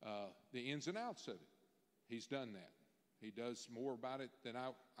the ins and outs of it. He's done that. He does more about it than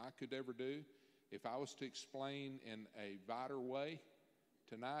I could ever do. If I was to explain in a vital way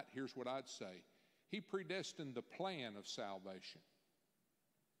tonight, here's what I'd say. He predestined the plan of salvation.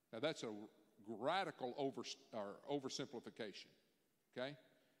 Now that's a radical oversimplification, okay?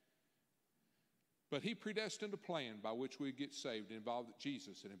 But he predestined a plan by which we get saved. It involved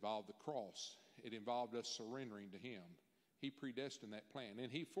Jesus. It involved the cross. It involved us surrendering to him. He predestined that plan, and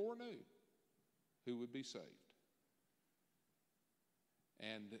he foreknew who would be saved.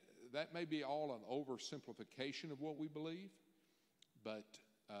 And that may be all an oversimplification of what we believe, but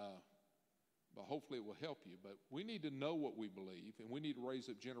hopefully it will help you. But we need to know what we believe, and we need to raise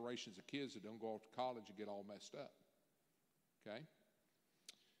up generations of kids that don't go off to college and get all messed up. Okay?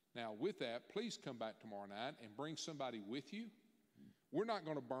 Now, with that, please come back tomorrow night and bring somebody with you. We're not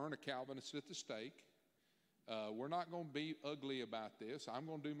going to burn a Calvinist at the stake. We're not going to be ugly about this. I'm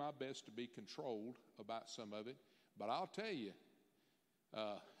going to do my best to be controlled about some of it. But I'll tell you,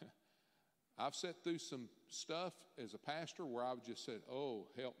 I've sat through some stuff as a pastor where I've just said, oh,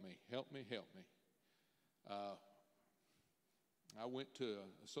 help me, help me, help me. I went to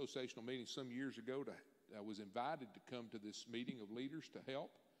an associational meeting some years ago. I was invited to come to this meeting of leaders to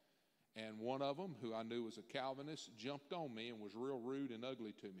help. And one of them, who I knew was a Calvinist, jumped on me and was real rude and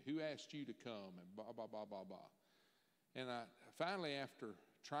ugly to me. Who asked you to come? And blah, blah, blah, blah, blah. And I finally, after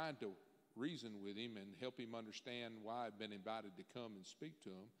trying to reason with him and help him understand why I'd been invited to come and speak to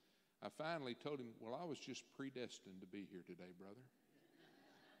him, I finally told him, well, I was just predestined to be here today, brother.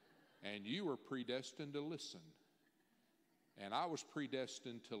 And you were predestined to listen. And I was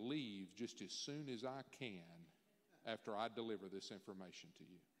predestined to leave just as soon as I can after I deliver this information to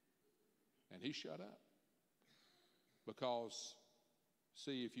you. And he shut up. Because,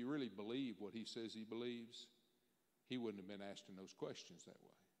 see, if you really believe what he says he believes, he wouldn't have been asking those questions that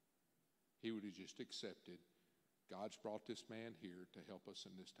way. He would have just accepted, God's brought this man here to help us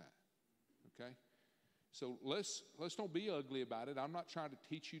in this time. Okay? So let's don't be ugly about it. I'm not trying to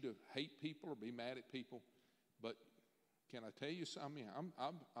teach you to hate people or be mad at people. But can I tell you something?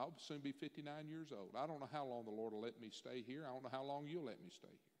 I'll soon be 59 years old. I don't know how long the Lord will let me stay here. I don't know how long you'll let me stay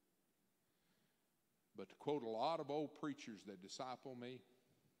here. But to quote a lot of old preachers that disciple me,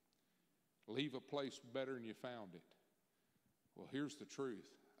 leave a place better than you found it. Well, here's the truth.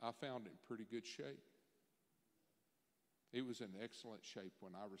 I found it in pretty good shape. It was in excellent shape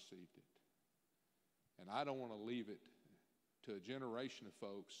when I received it. And I don't want to leave it to a generation of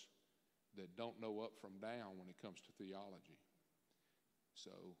folks that don't know up from down when it comes to theology.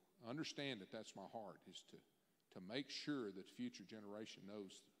 So understand that that's my heart, is to make sure that the future generation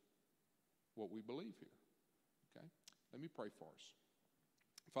knows what we believe here. Okay? Let me pray for us.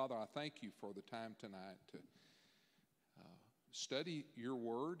 Father, I thank you for the time tonight to study your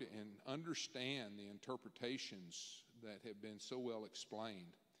word and understand the interpretations that have been so well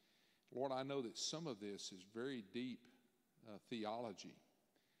explained. Lord, I know that some of this is very deep theology.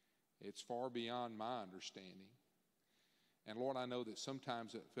 It's far beyond my understanding. And Lord, I know that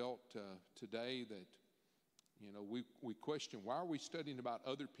sometimes it felt today that, you know, we question, why are we studying about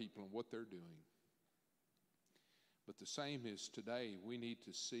other people and what they're doing? But the same is today, we need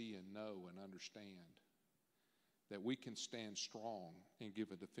to see and know and understand that we can stand strong and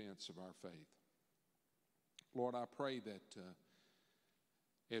give a defense of our faith. Lord, I pray that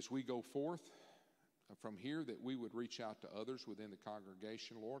as we go forth from here, that we would reach out to others within the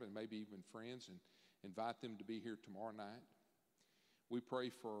congregation, Lord, and maybe even friends, and invite them to be here tomorrow night. We pray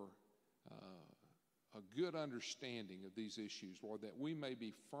for a good understanding of these issues, Lord, that we may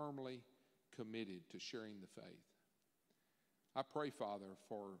be firmly committed to sharing the faith. I pray, Father,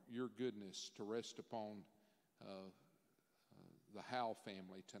 for your goodness to rest upon the Howell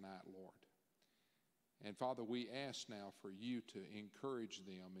family tonight, Lord. And Father, we ask now for you to encourage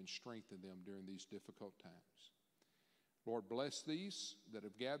them and strengthen them during these difficult times. Lord, bless these that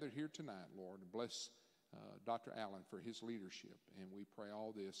have gathered here tonight, Lord, and bless Dr. Allen for his leadership. And we pray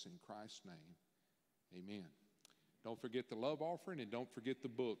all this in Christ's name. Amen. Don't forget the love offering, and don't forget the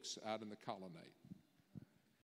books out in the colonnade.